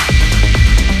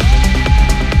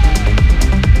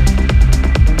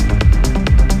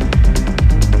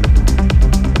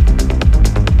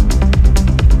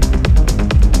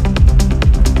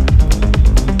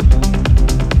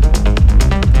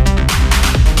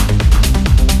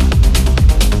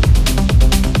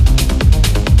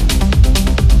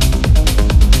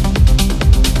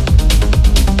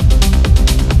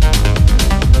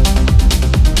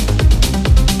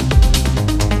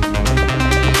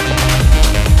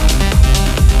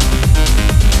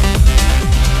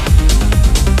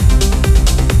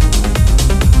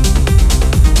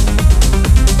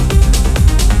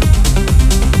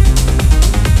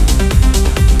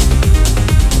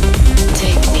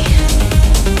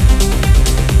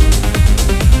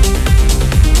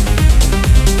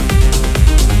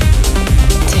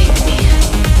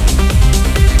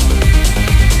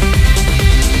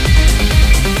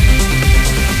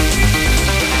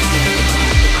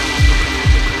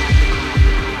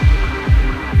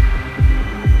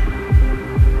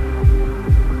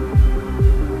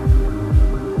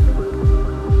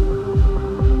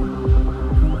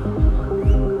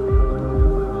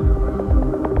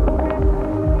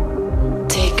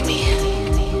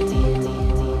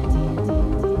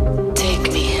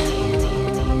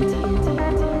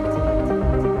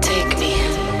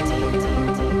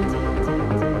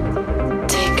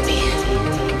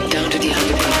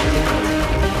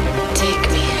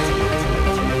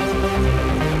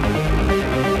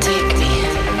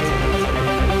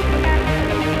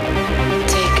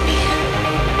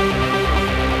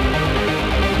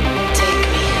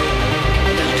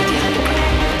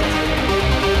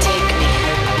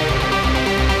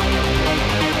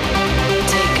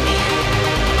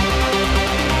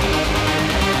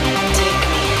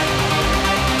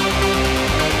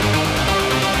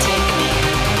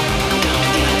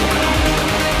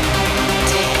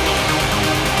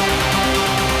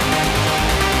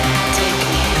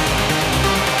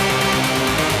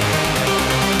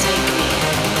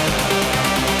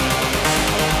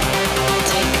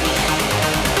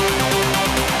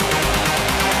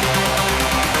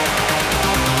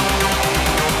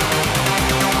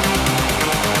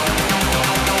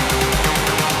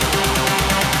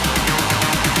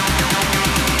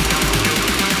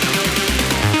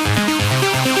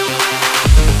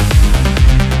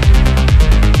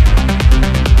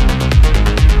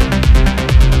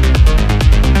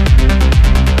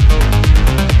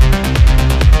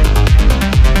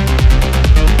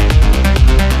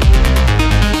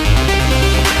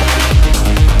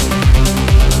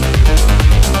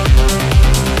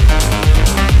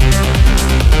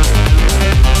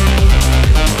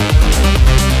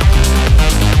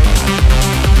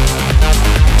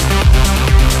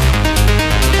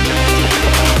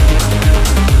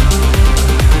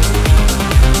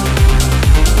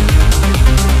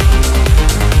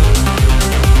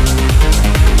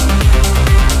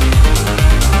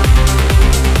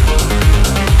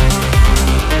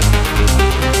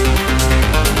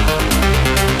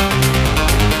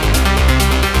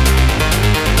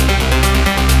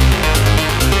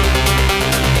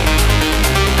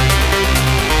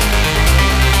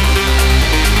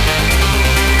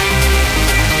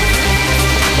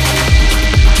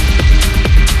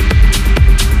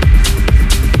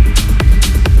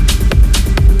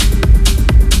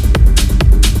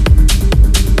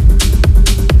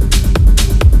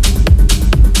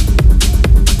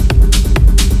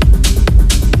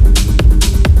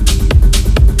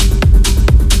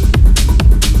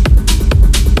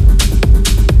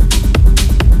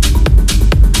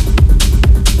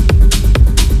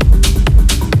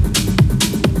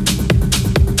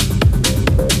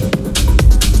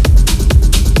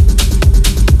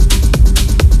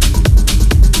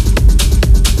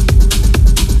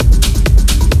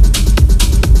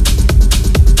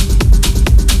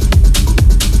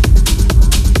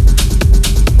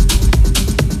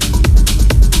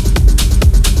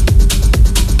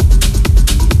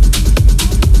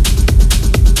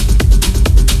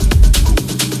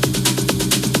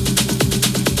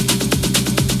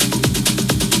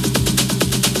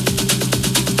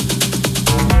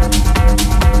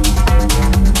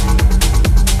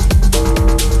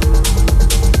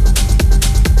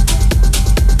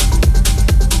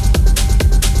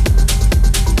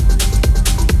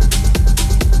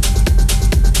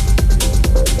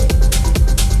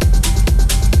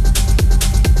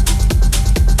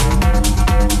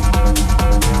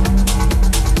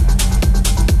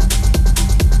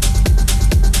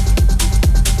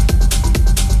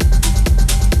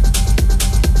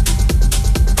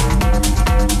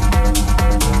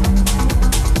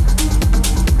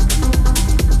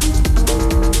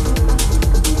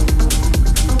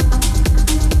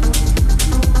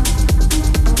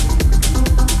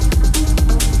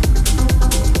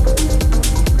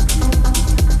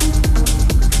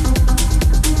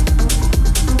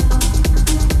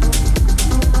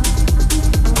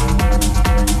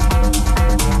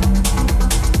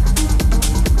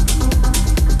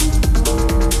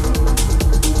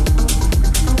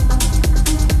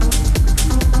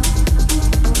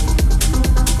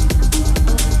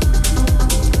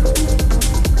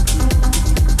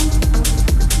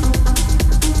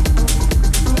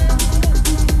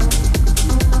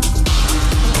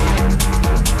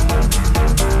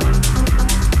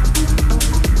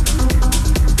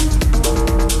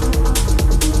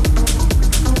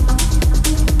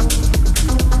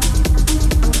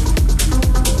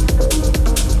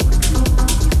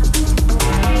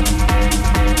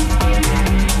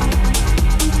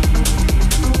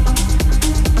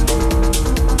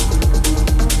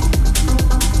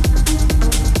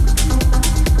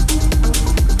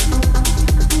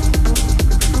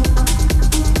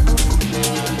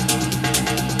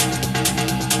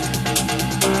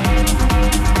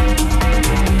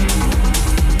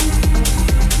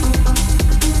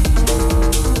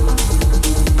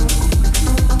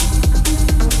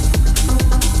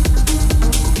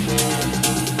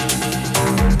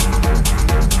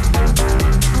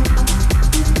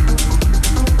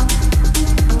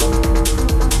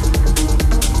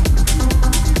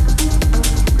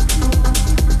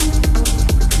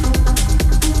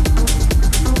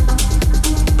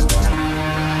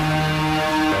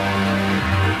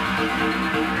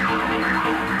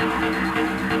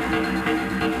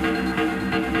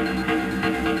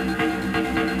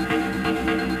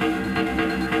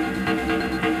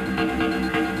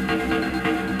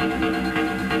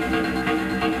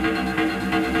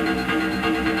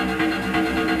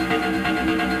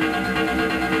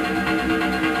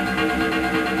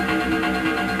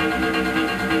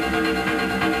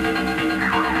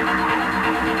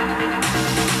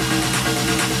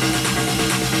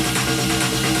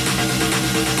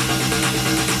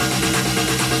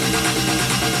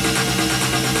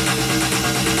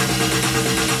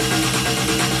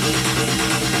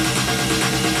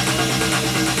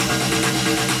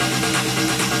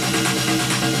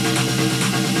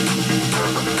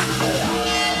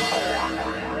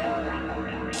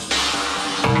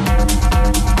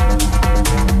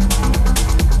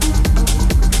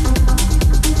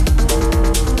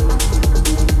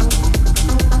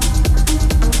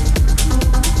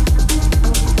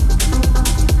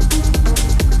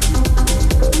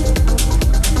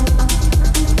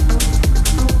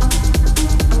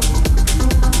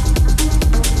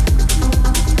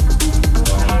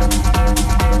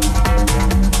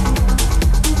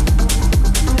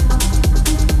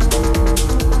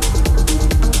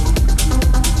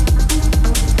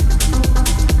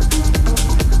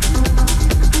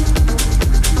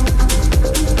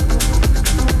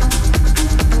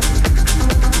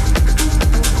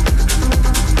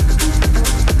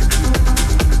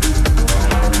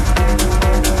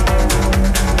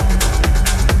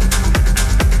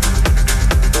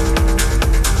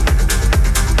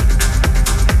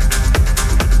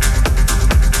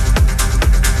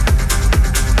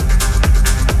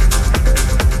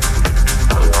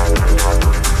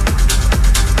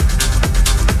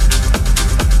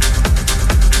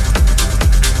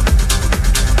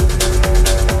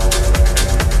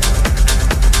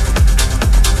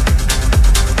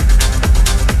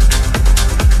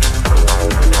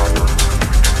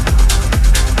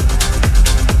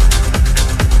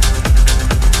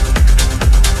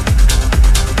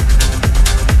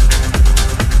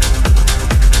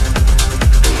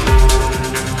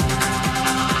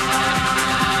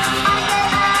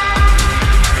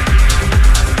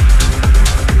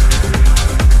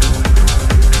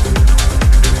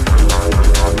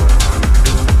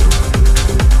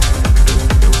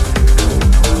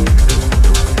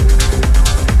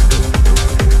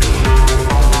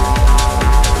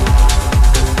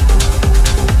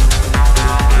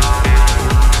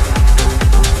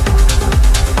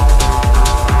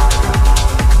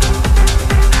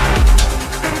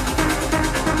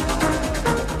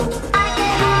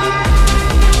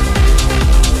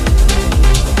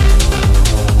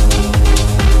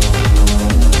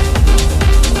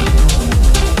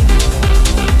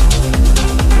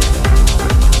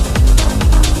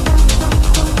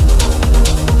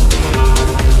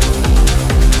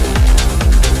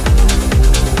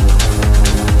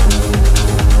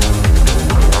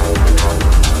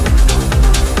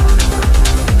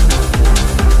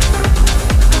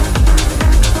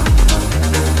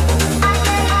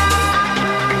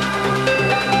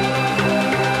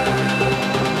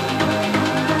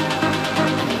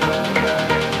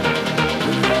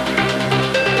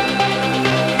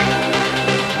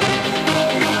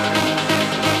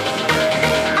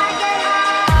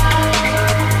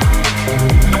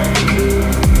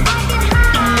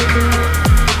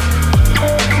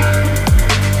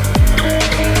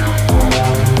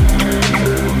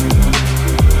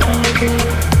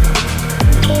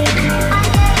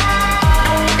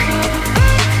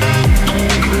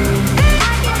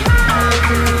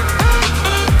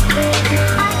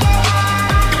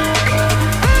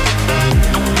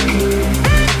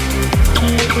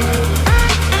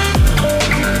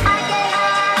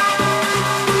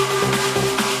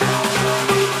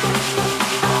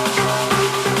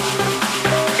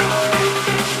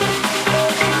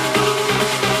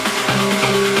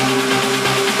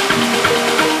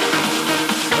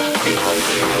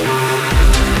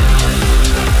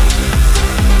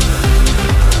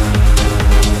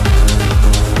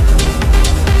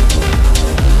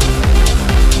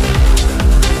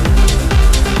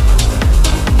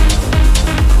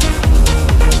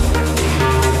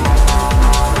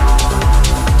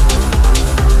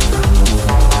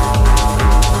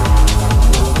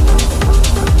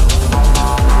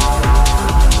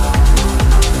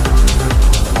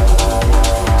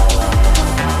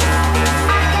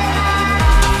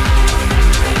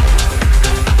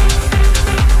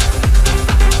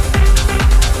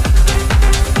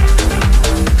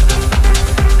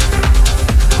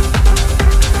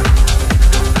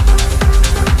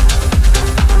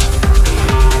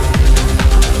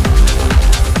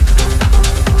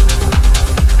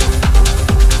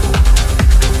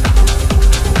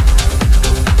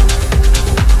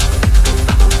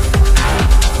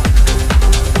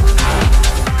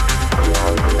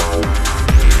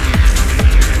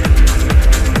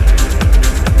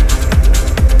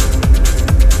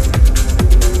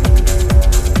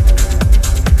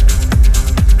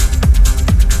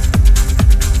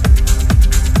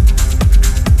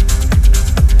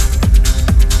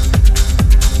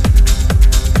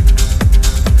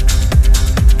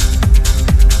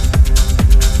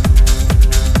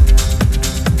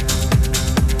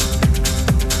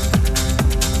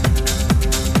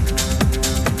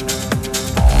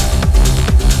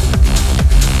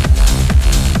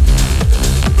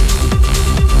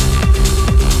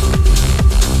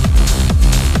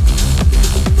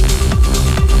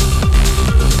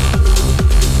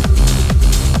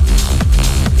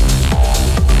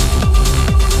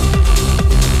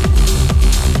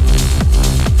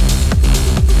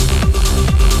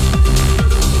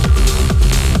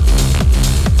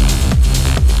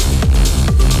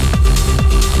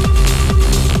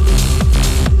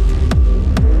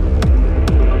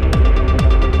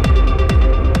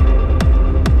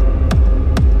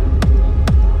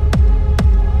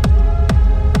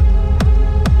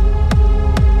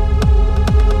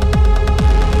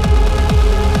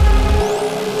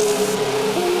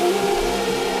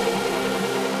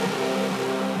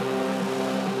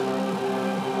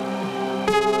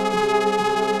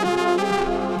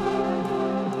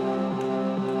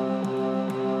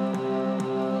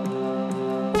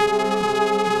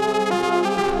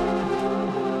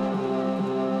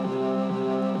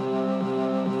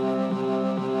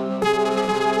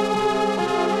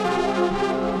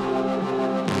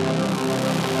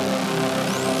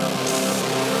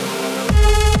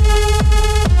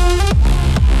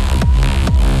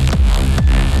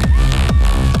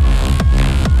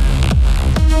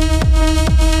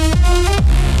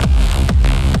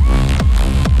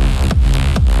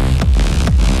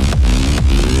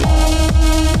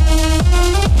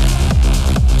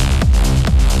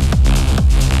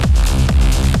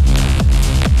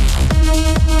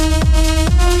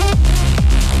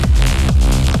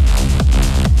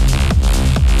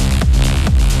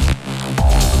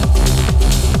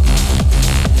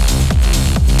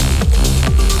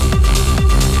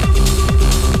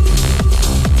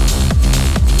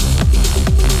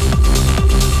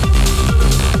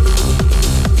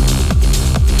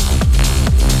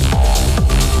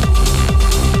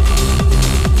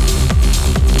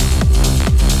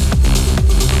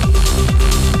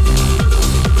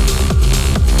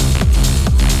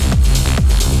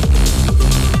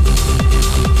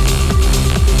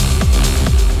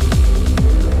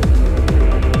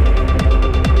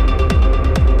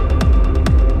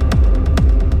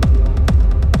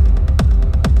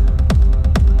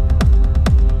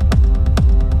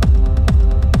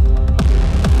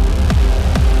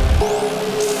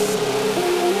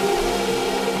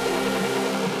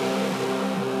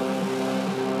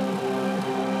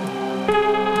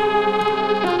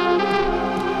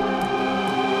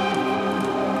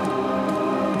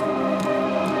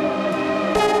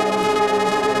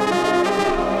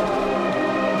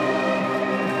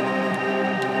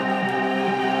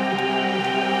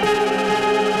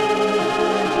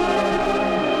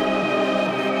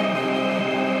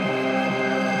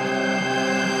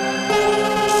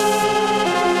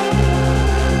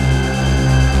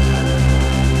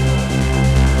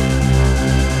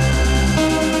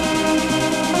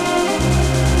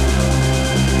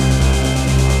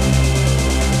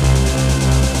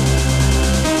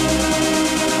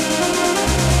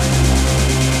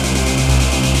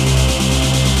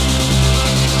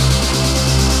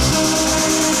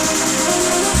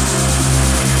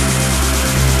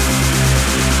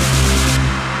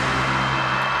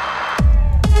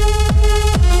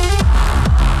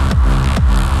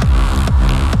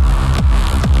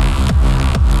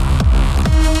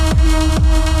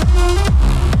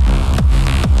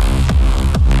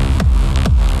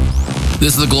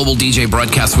 This is the Global DJ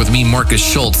Broadcast with me, Marcus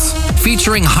Schultz,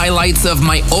 featuring highlights of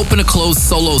my Open to Close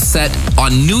solo set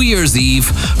on New Year's Eve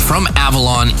from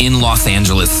Avalon in Los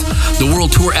Angeles. The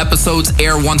World Tour episodes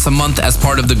air once a month as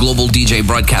part of the Global DJ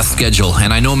Broadcast schedule,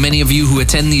 and I know many of you who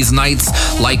attend these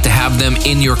nights like to have them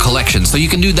in your collection. So you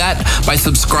can do that by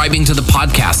subscribing to the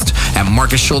podcast at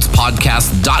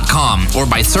MarcusSchultzPodcast.com or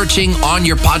by searching on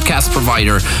your podcast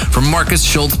provider for Marcus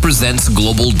Schultz Presents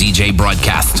Global DJ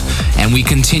Broadcast. And we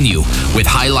continue with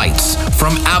highlights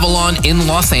from Avalon in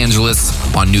Los Angeles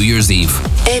on New Year's Eve.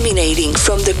 Emanating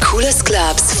from the coolest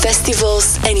clubs,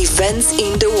 festivals, and events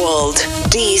in the world.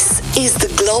 This is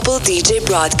the Global DJ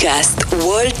Broadcast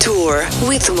World Tour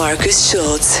with Marcus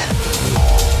Schultz.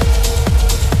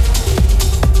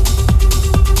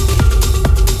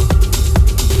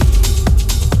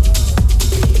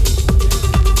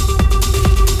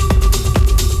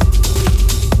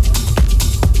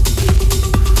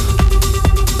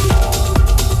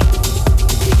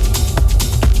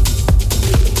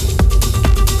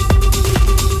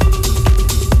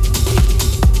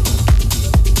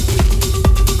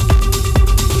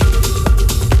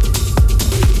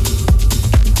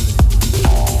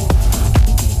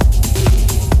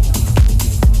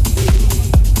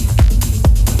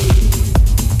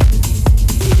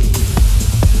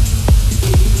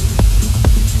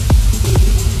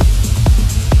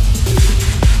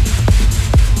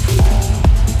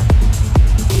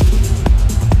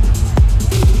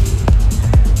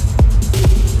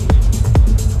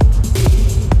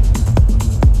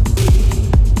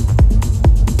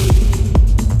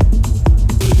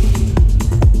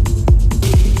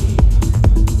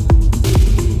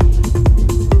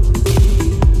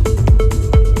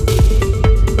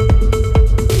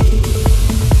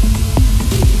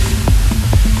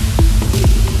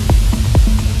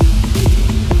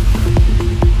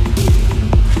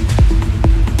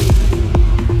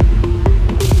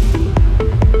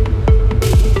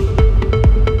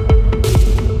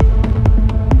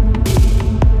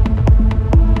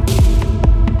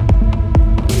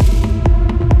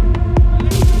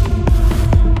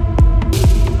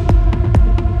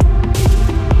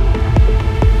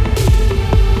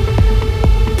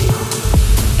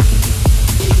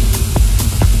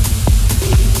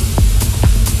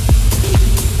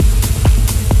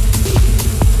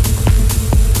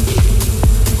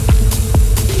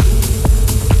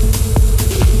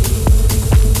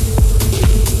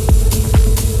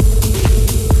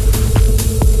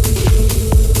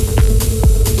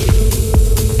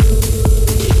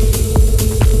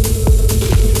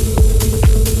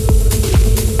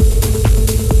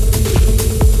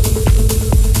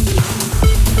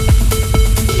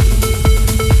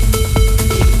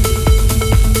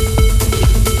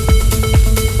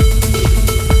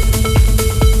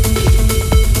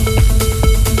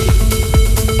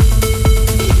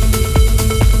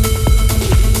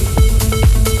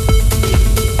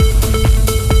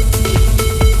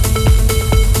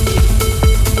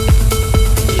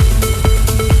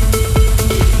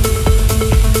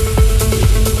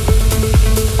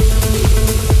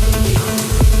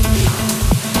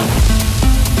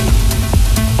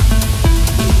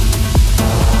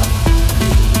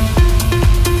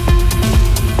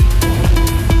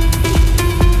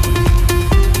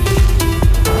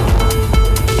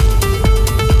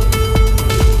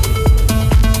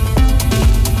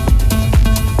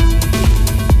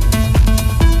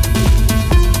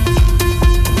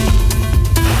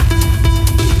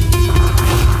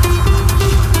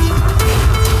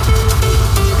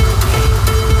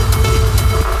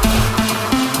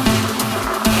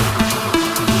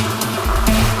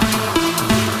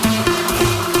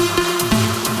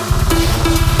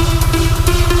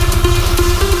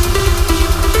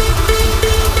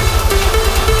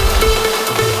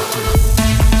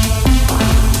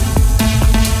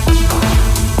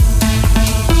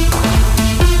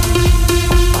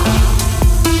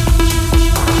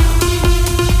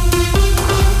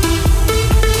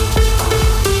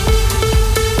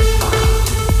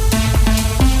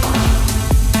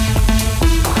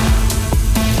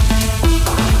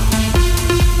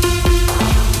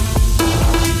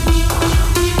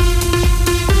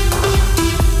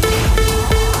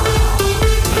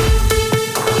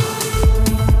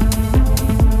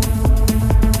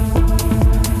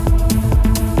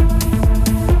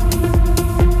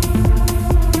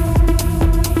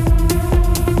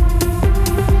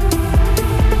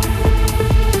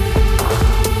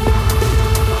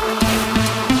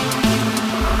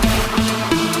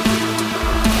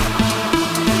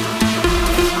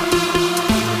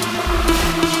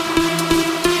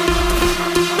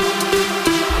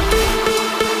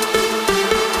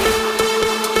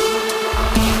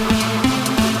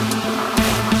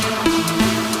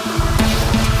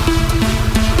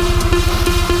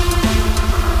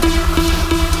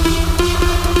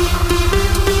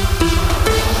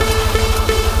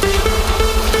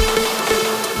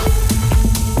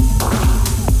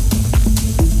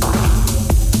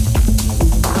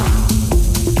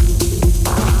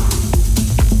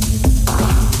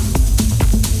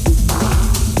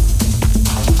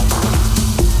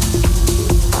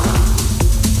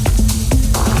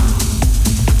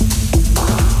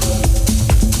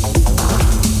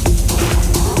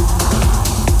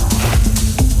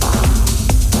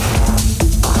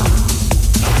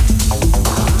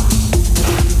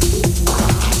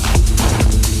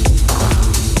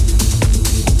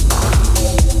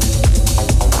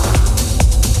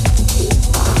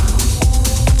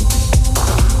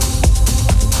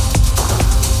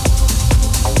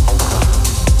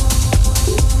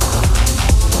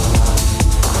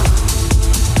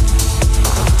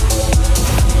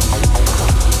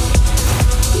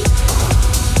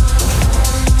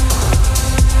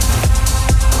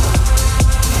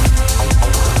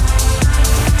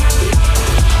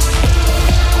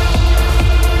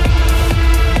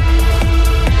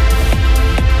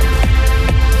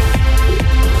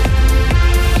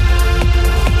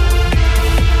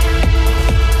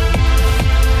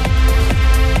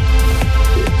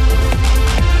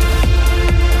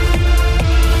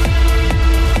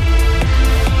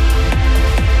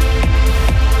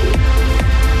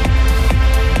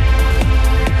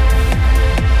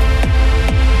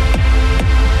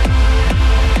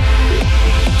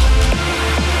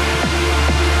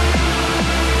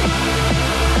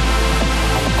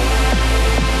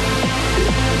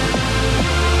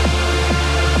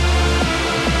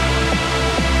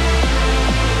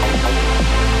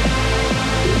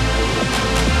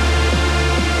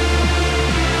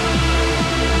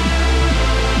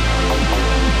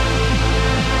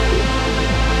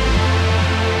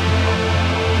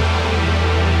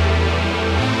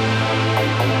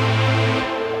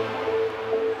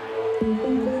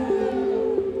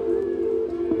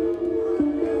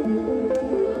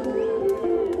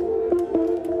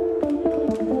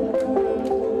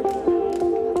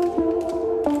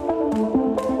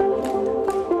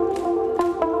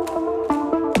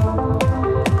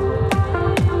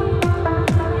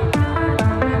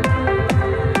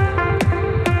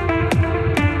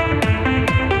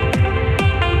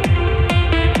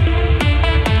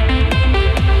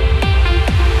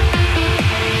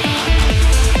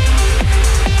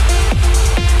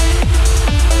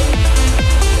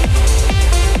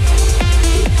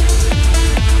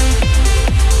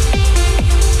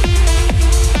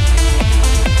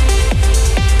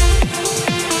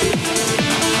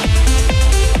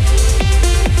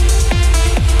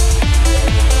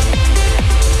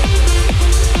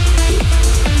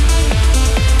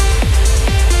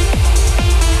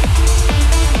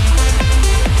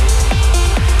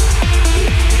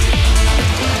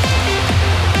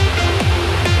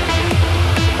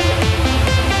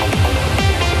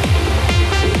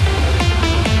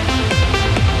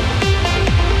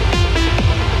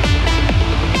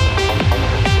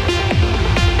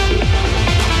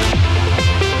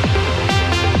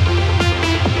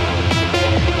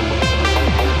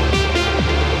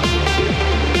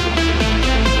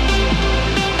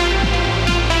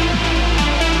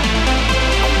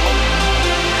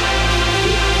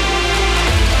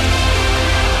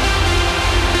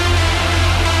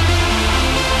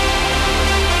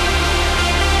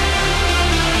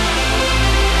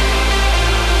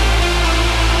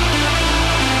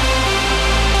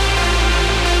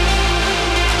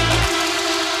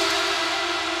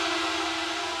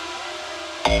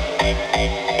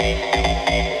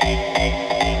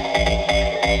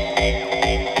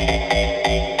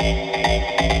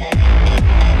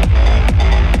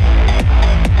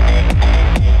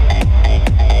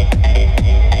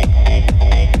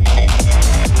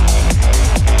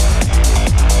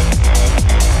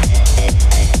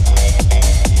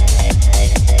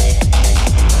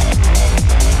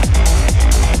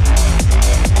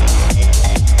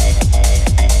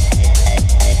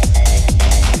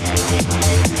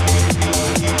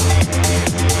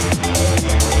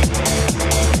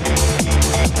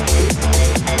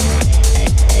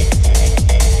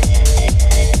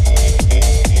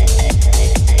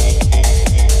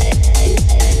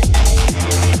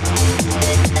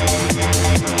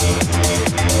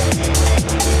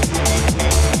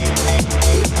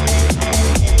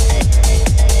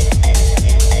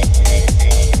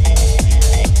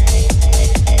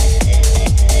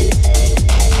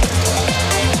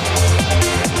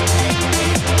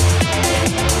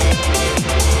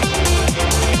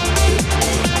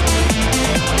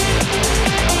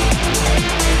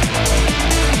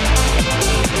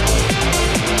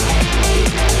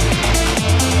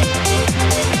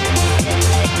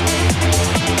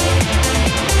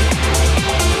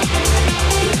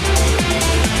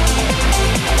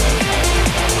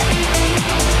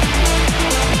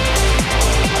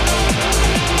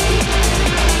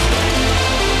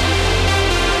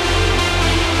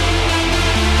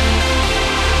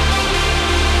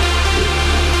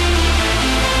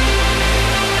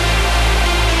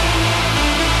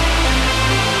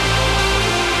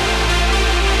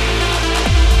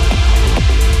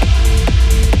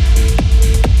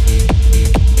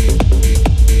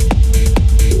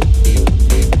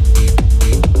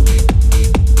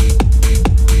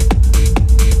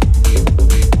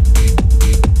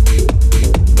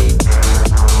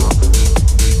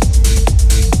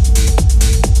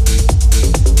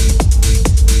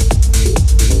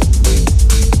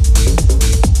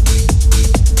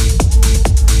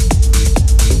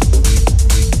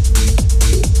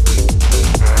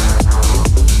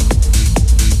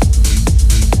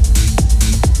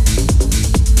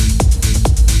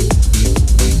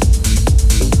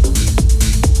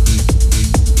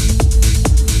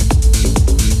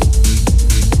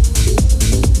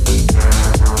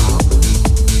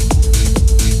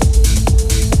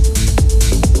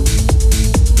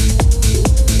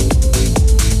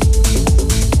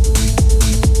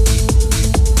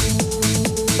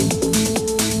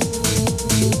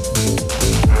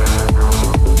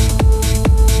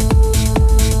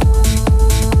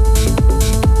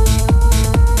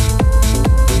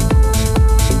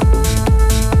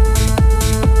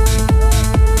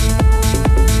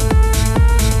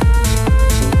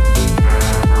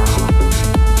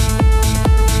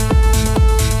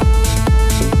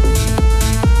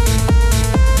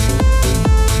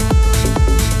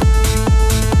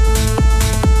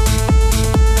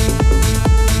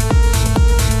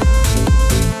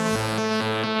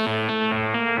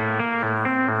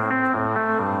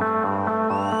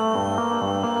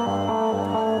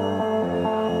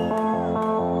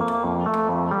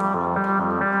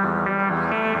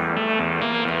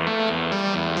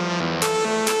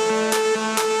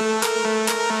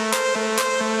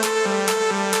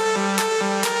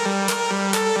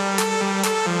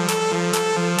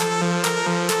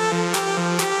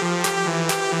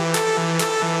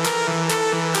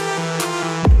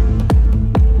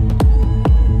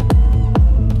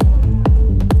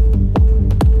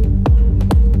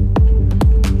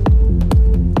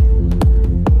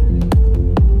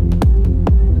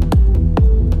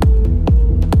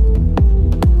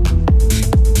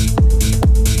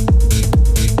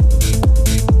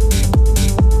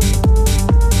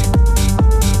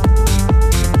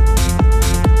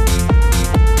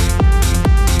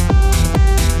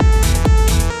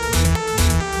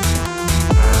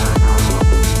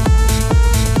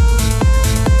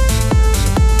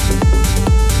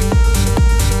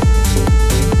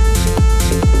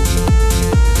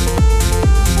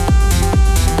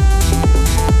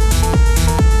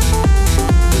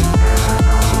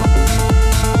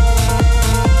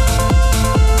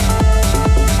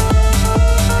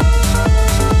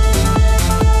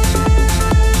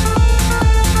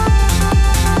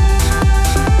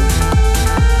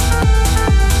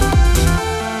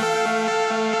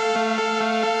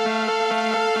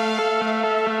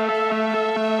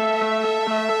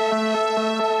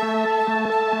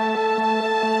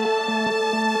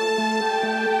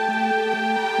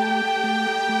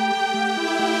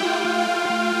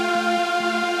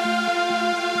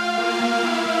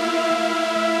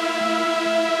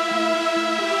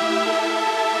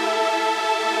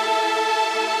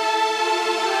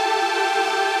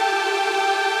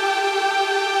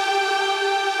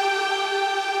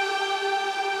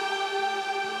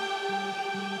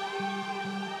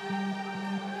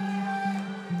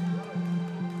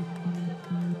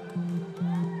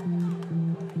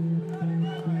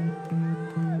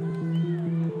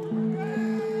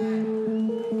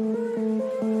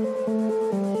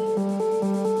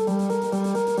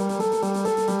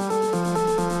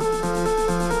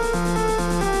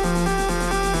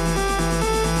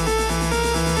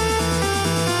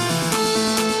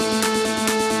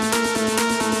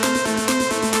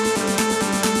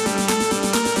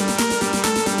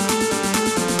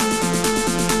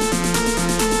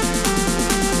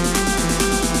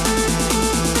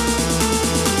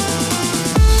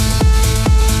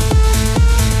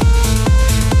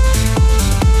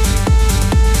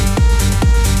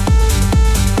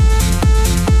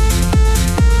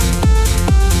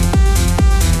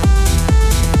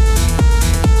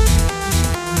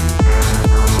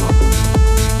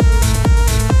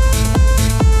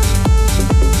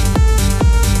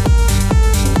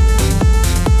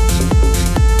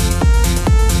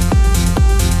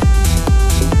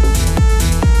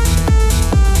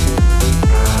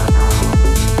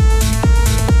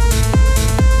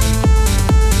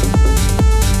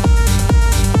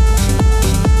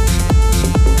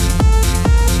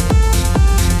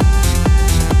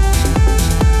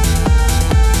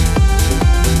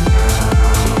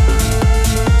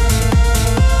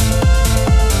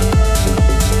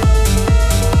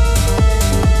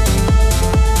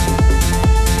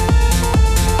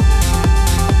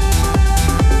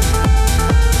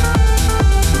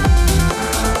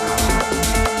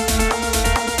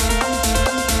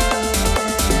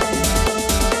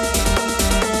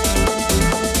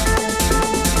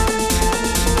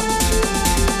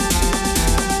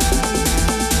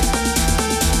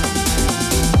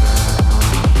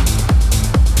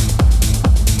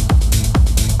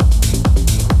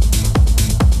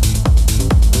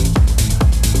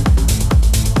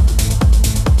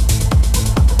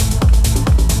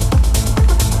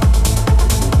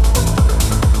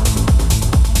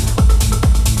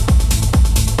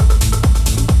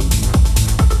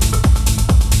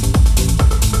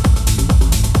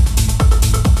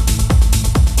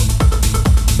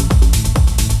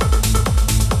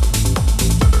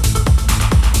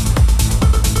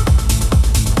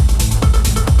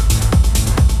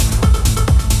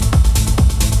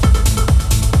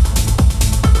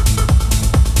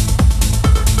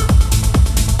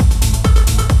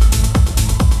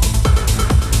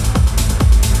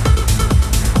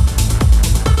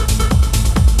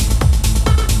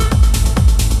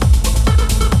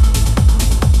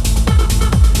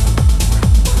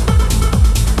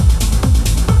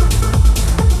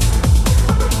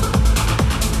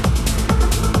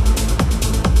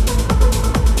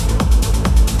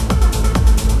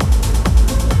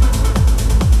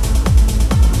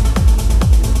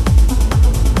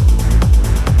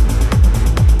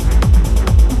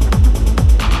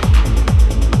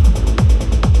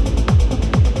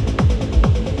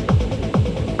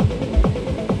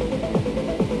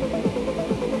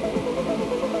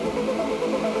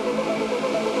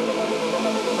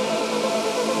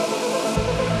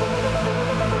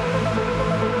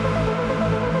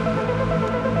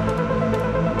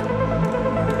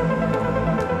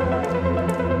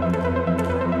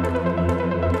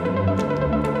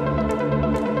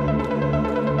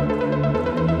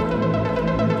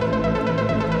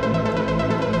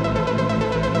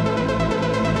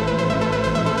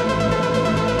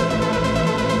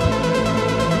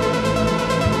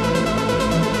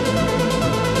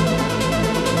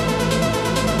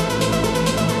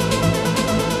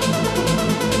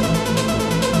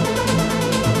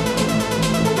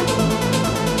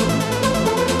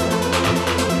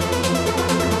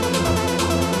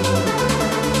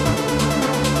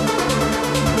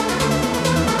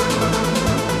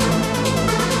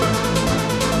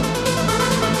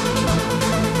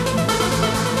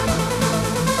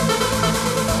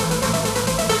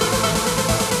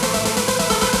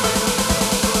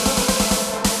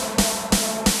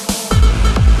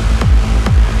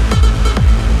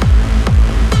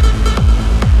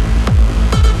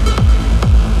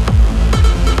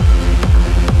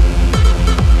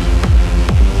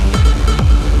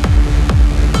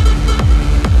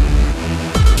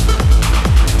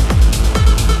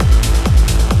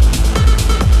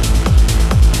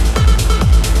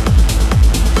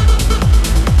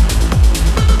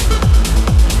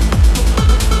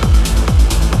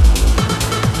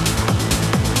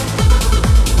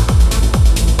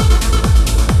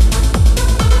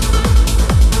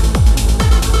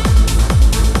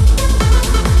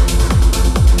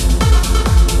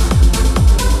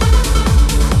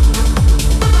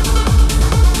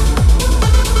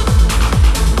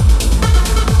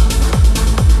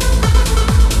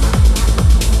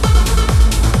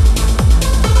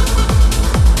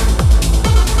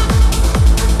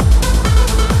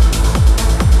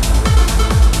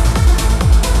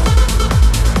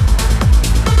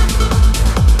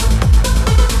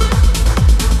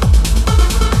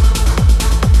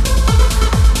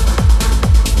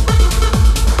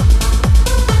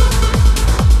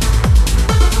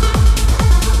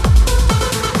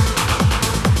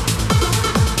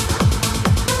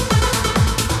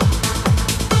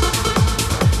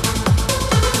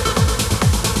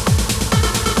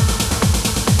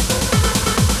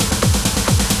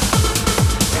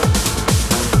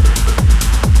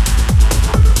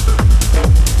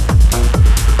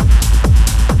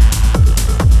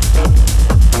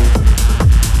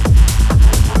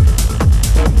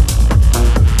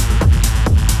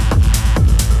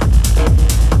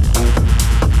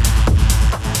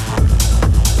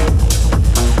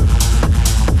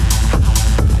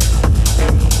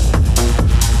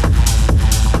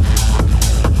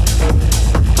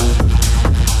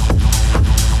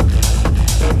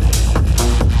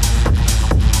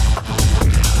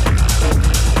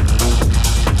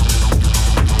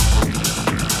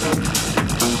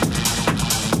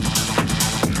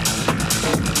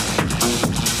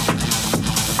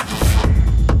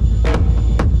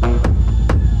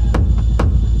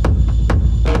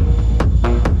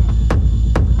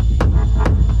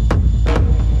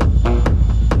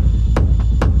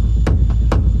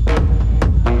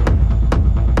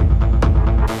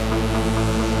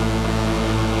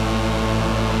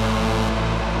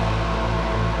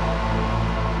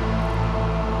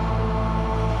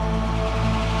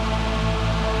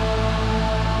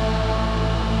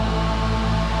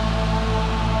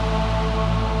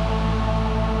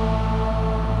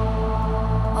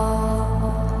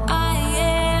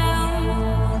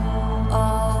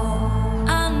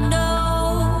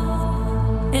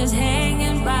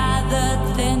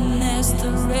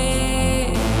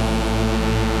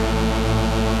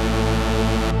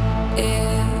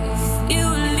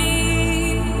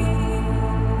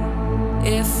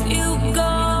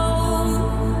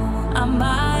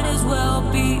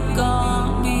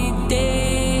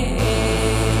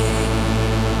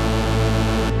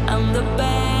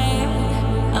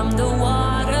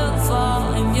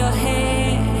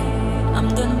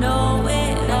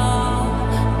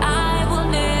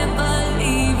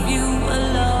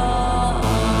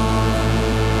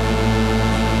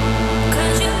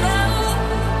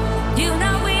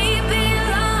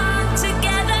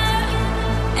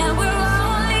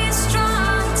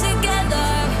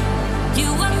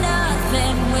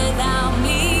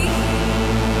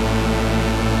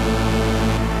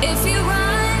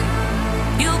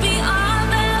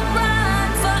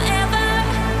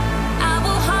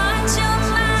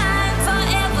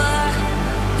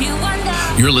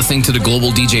 You're listening to the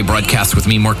Global DJ Broadcast with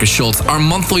me, Marcus Schultz, our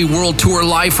monthly world tour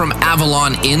live from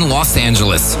Avalon in Los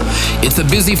Angeles. It's a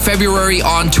busy February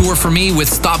on tour for me with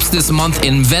stops this month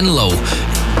in Venlo,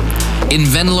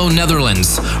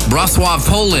 Netherlands, Brasov,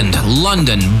 Poland,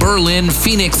 London, Berlin,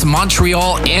 Phoenix,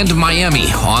 Montreal, and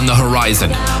Miami on the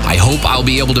horizon. I hope I'll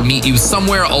be able to meet you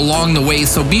somewhere along the way,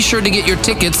 so be sure to get your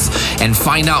tickets and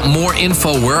find out more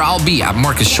info where I'll be at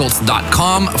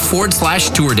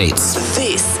marcusschultz.com/tour dates.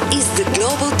 This is the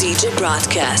Global DJ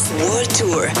Broadcast World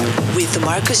Tour with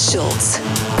Marcus Schultz.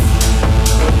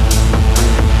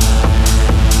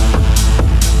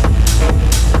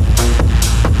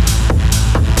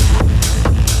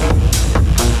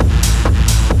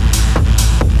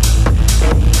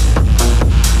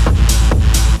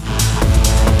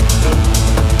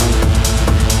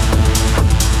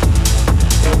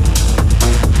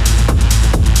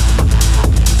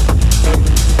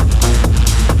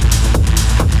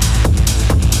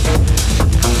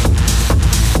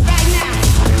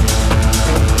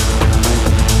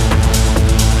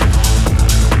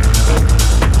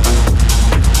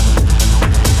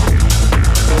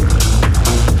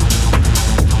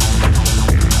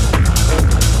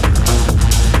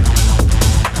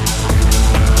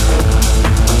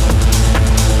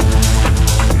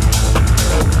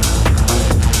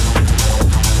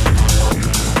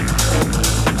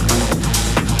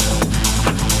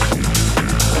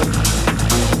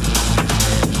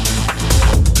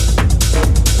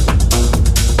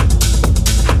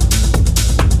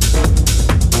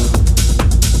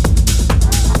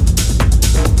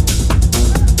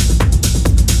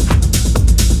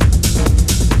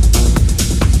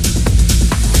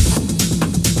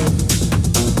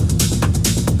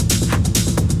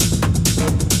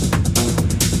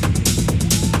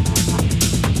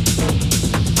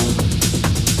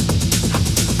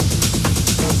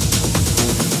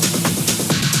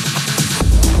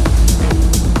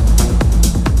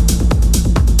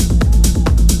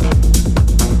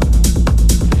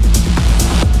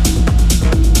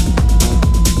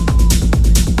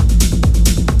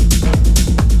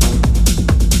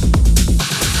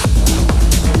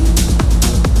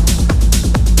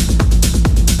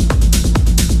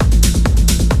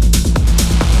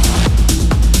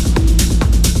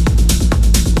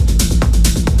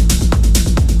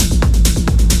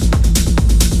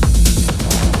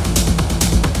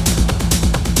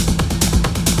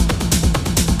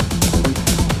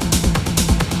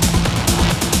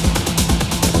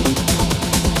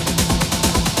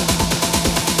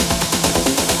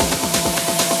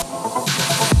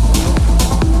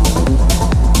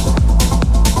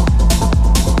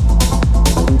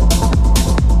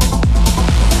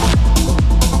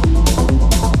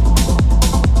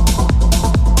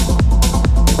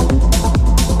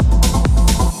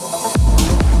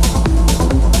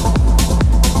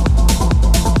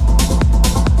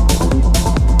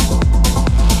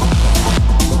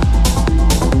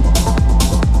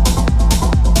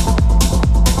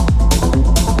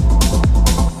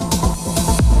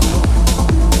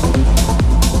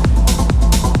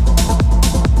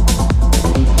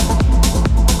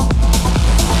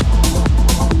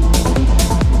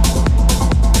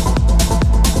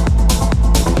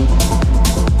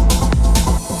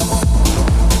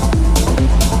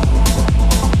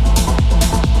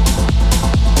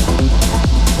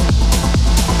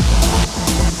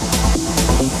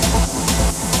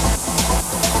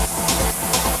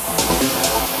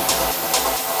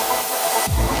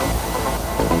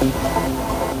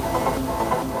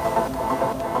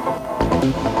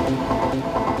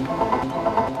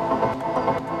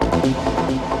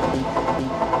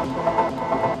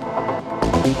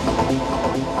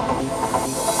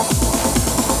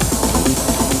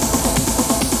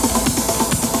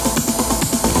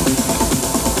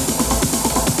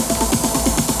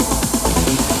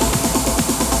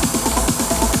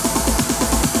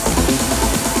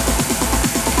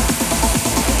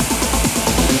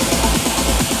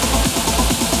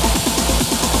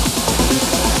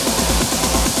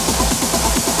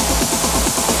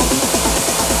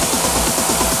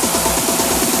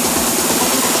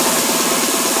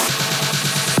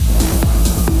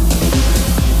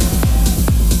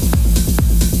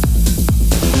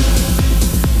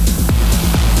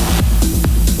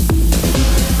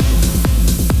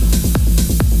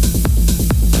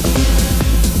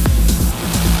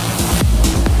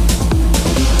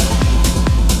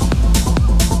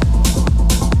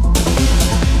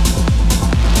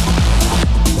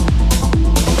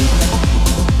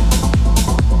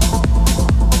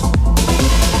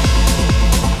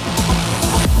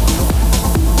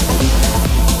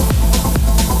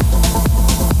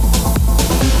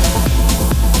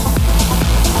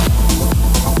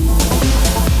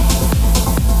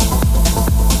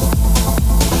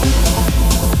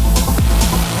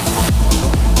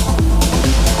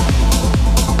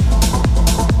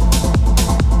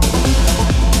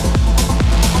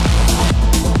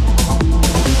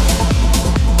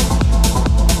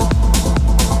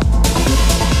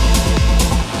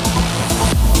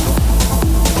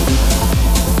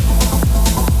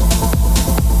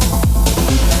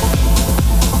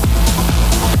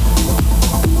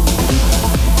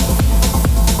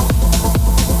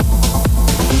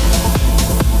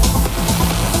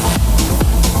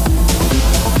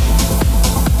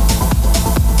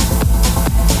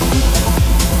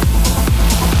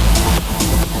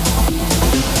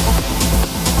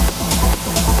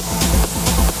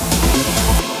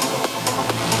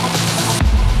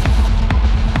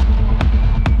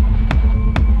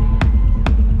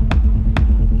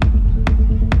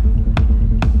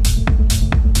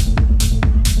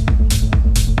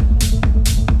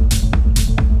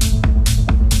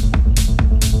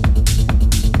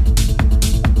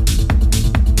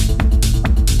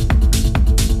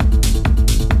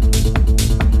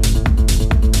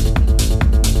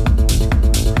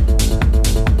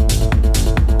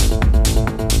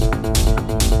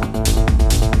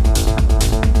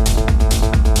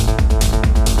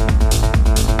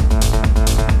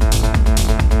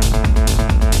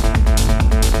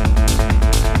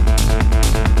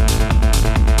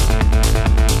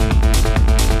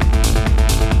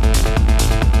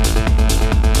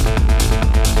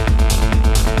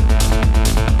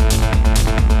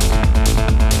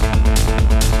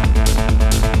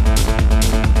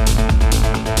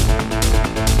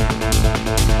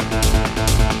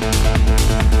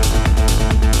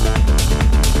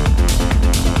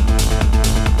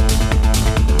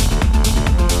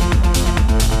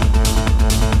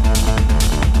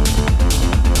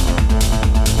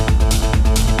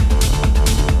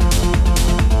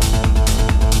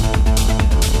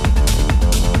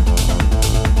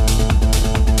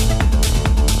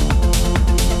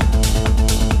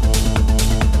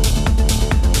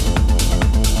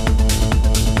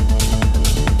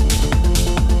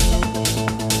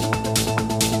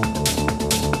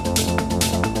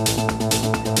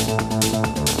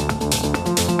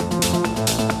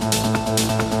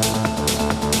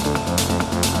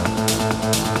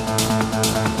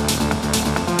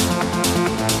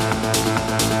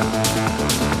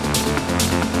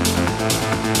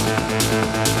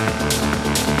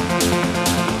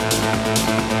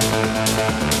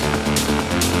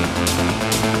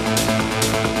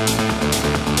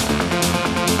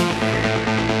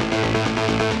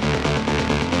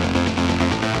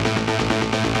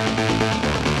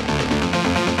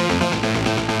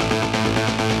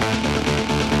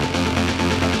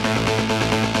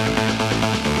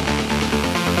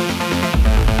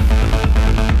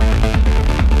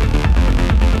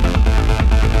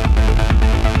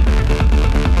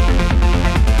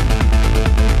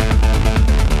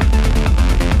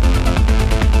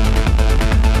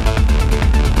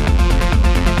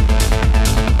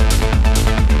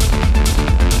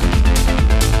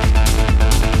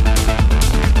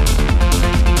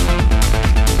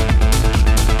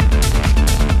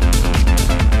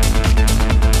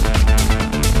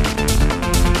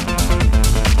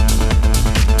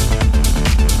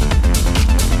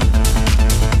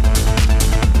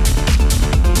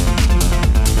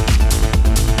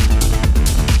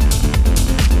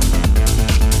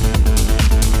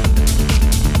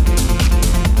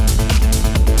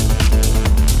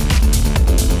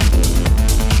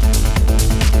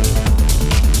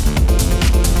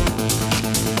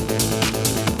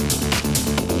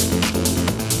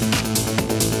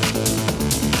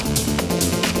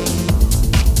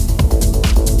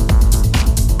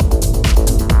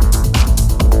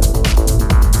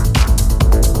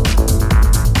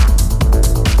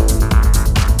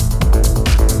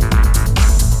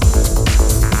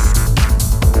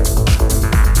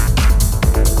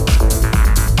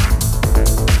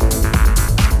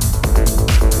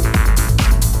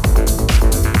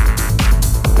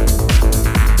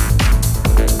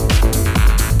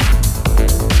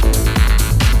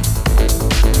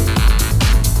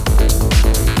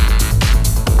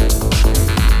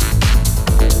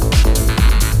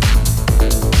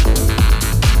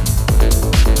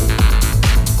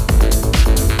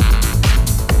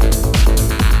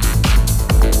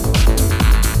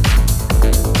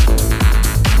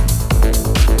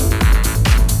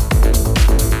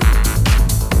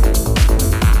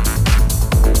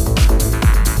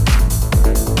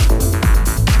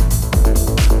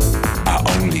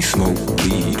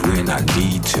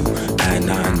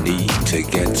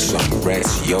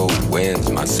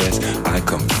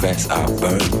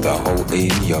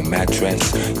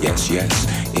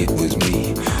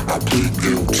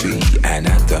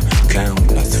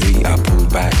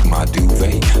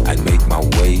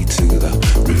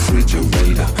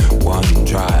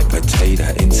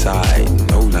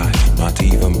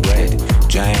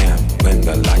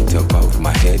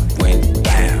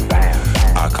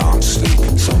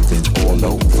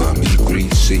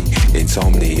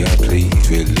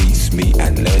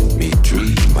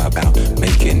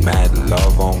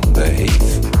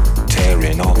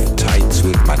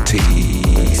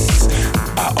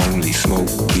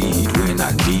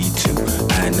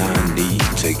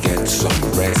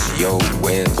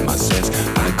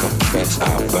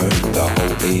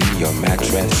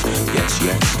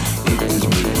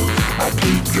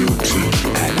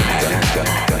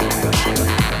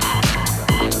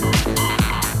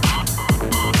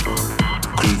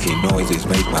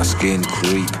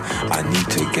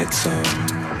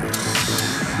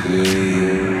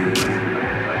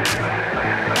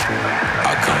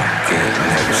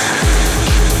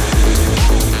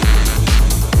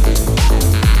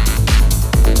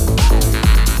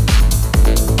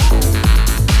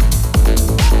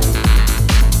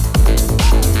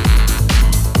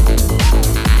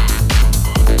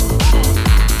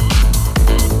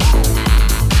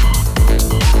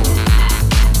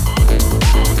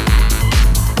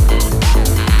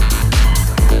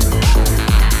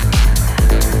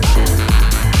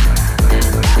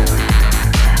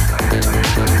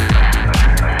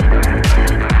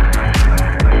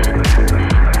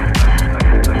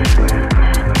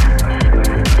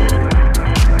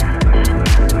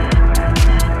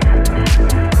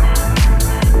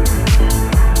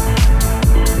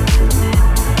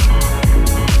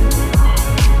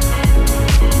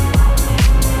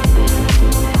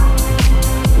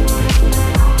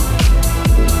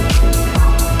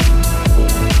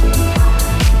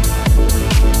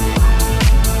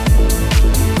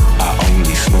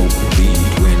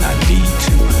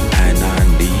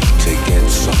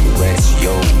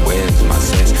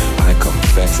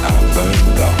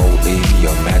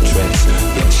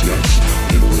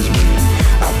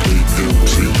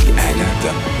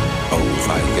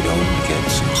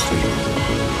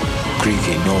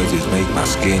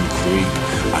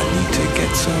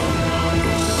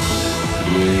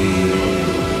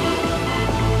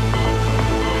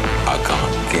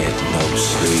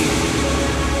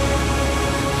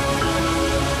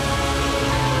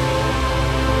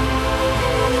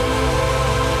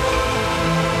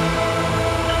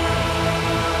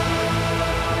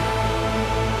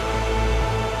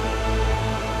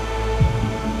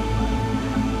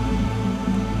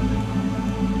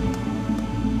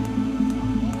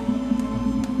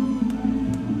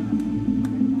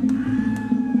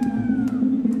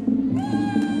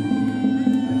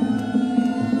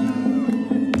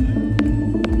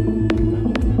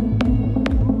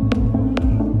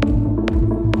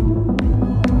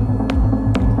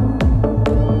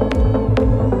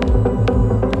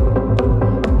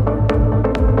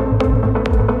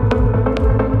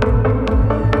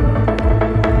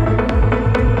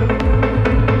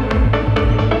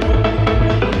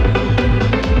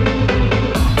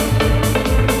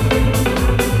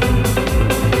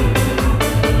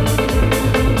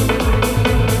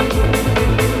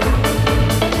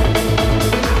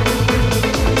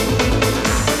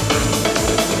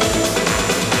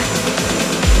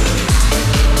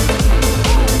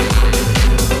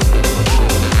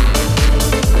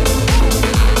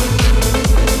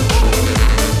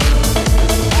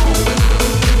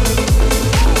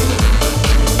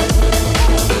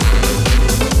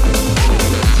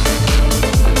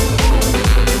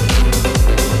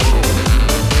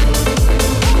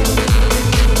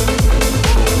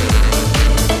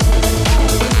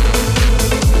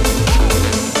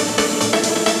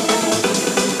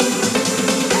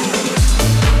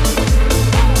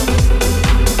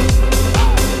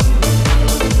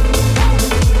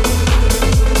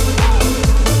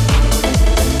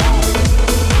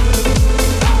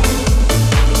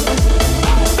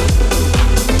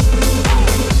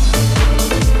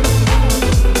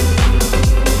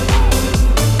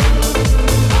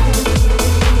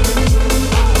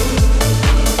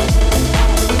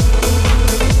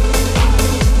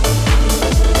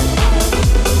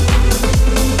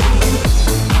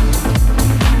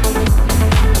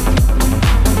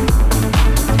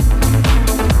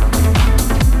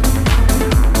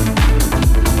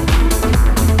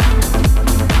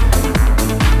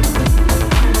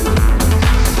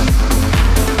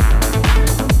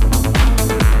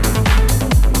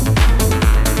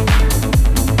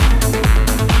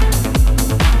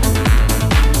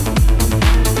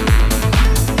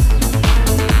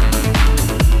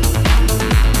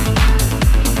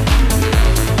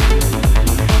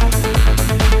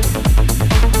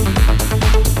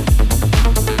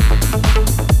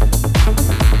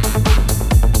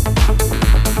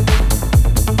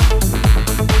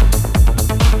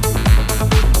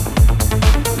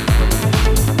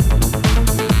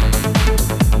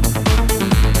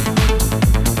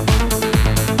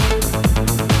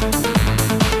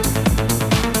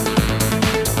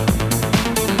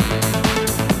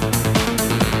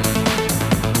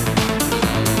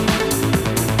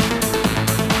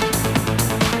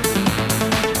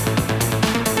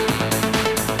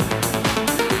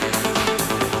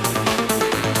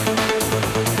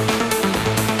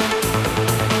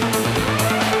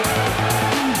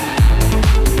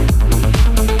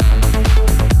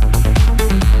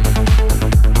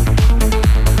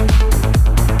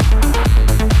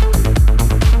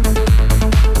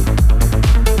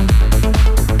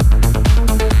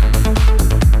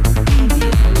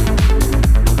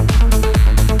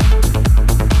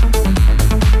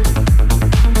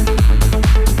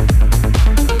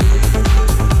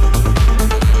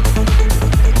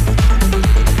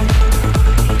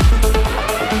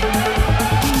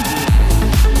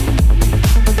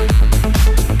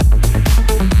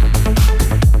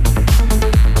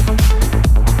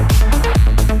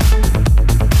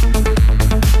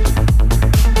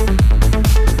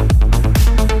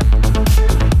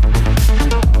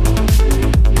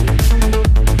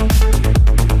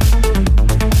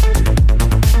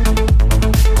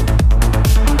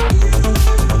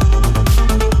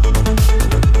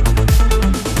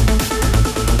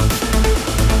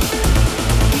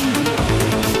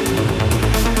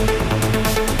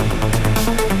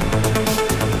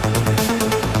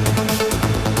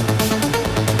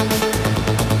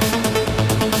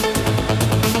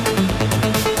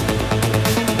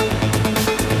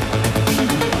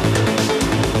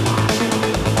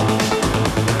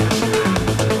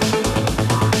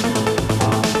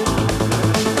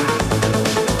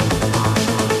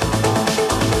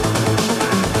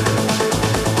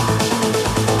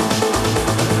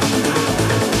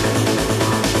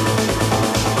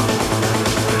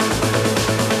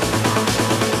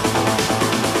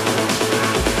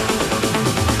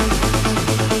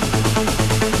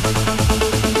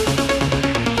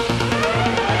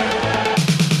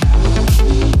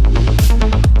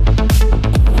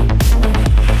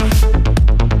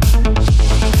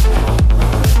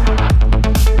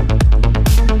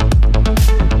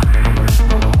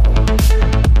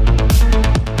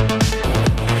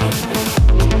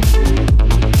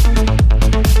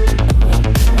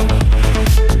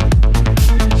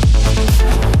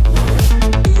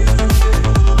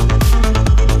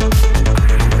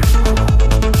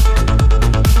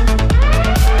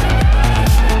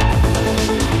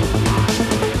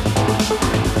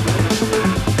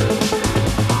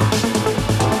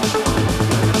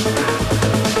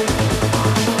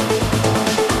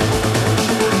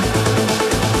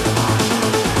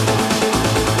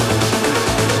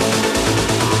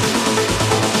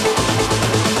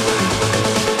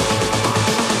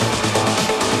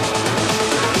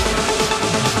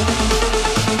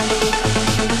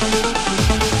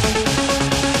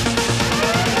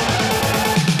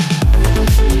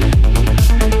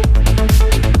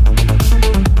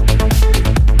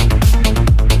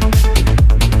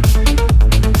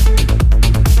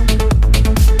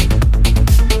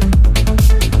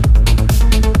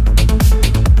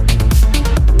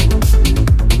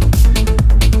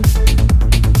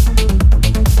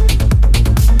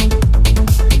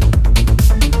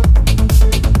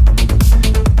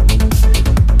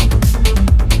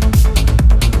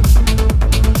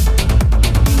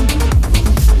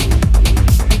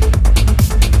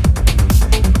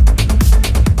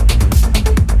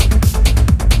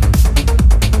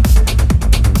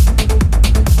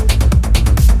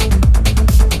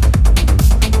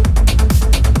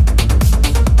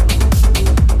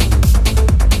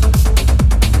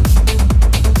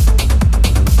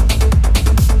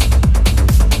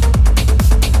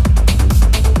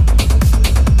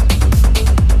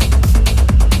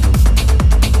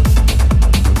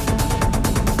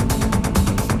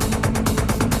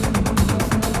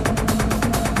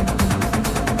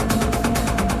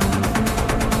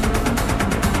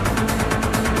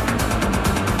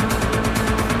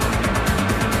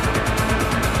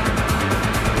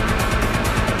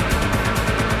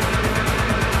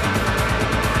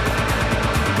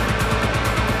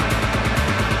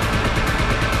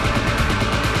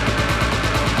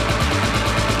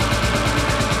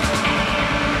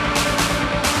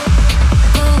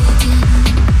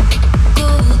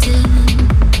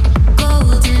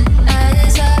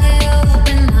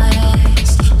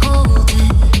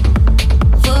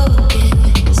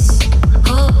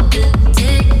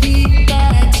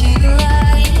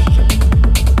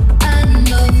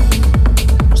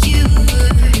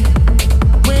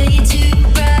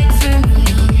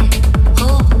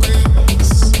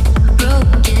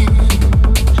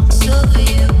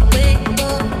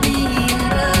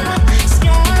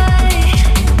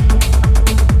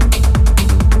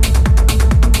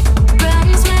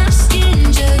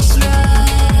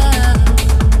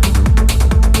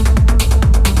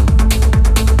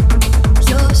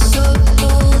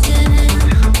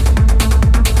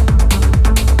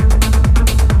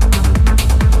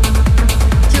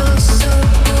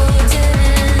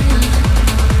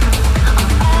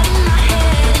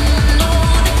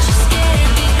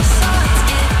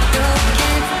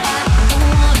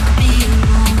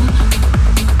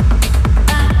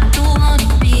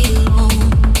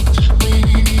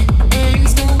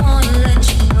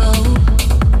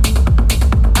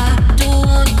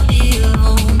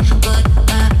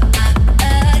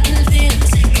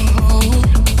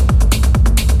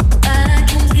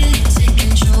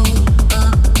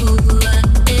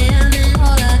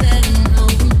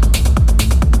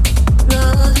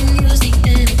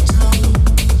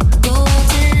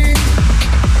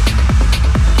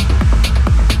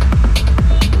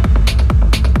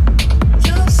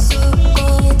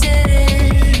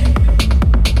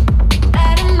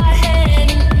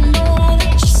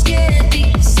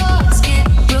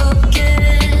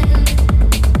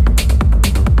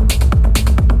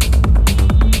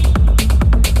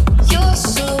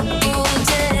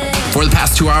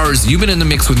 hours, you've been in the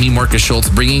mix with me, Marcus Schultz,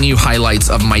 bringing you highlights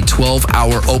of my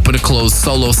 12-hour open-to-close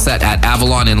solo set at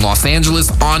Avalon in Los Angeles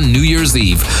on New Year's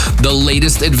Eve, the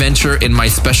latest adventure in my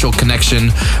special connection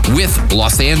with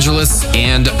Los Angeles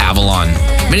and Avalon.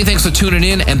 Many thanks for tuning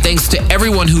in, and thanks to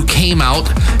everyone who came out,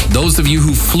 those of you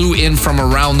who flew in from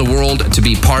around the world to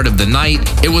be part of the night.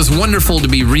 It was wonderful to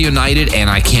be reunited, and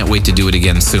I can't wait to do it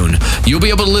again soon. You'll be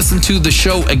able to listen to the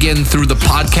show again through the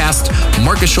podcast,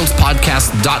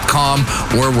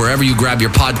 MarcusSchultzPodcast.com, or wherever you grab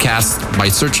your podcasts by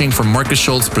searching for Marcus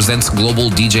Schultz Presents Global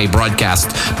DJ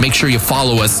Broadcast. Make sure you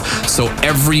follow us so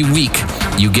every week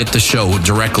you get the show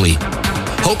directly.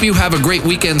 Hope you have a great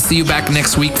weekend. See you back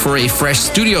next week for a fresh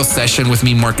studio session with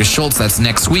me, Marcus Schultz. That's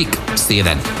next week. See you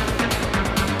then.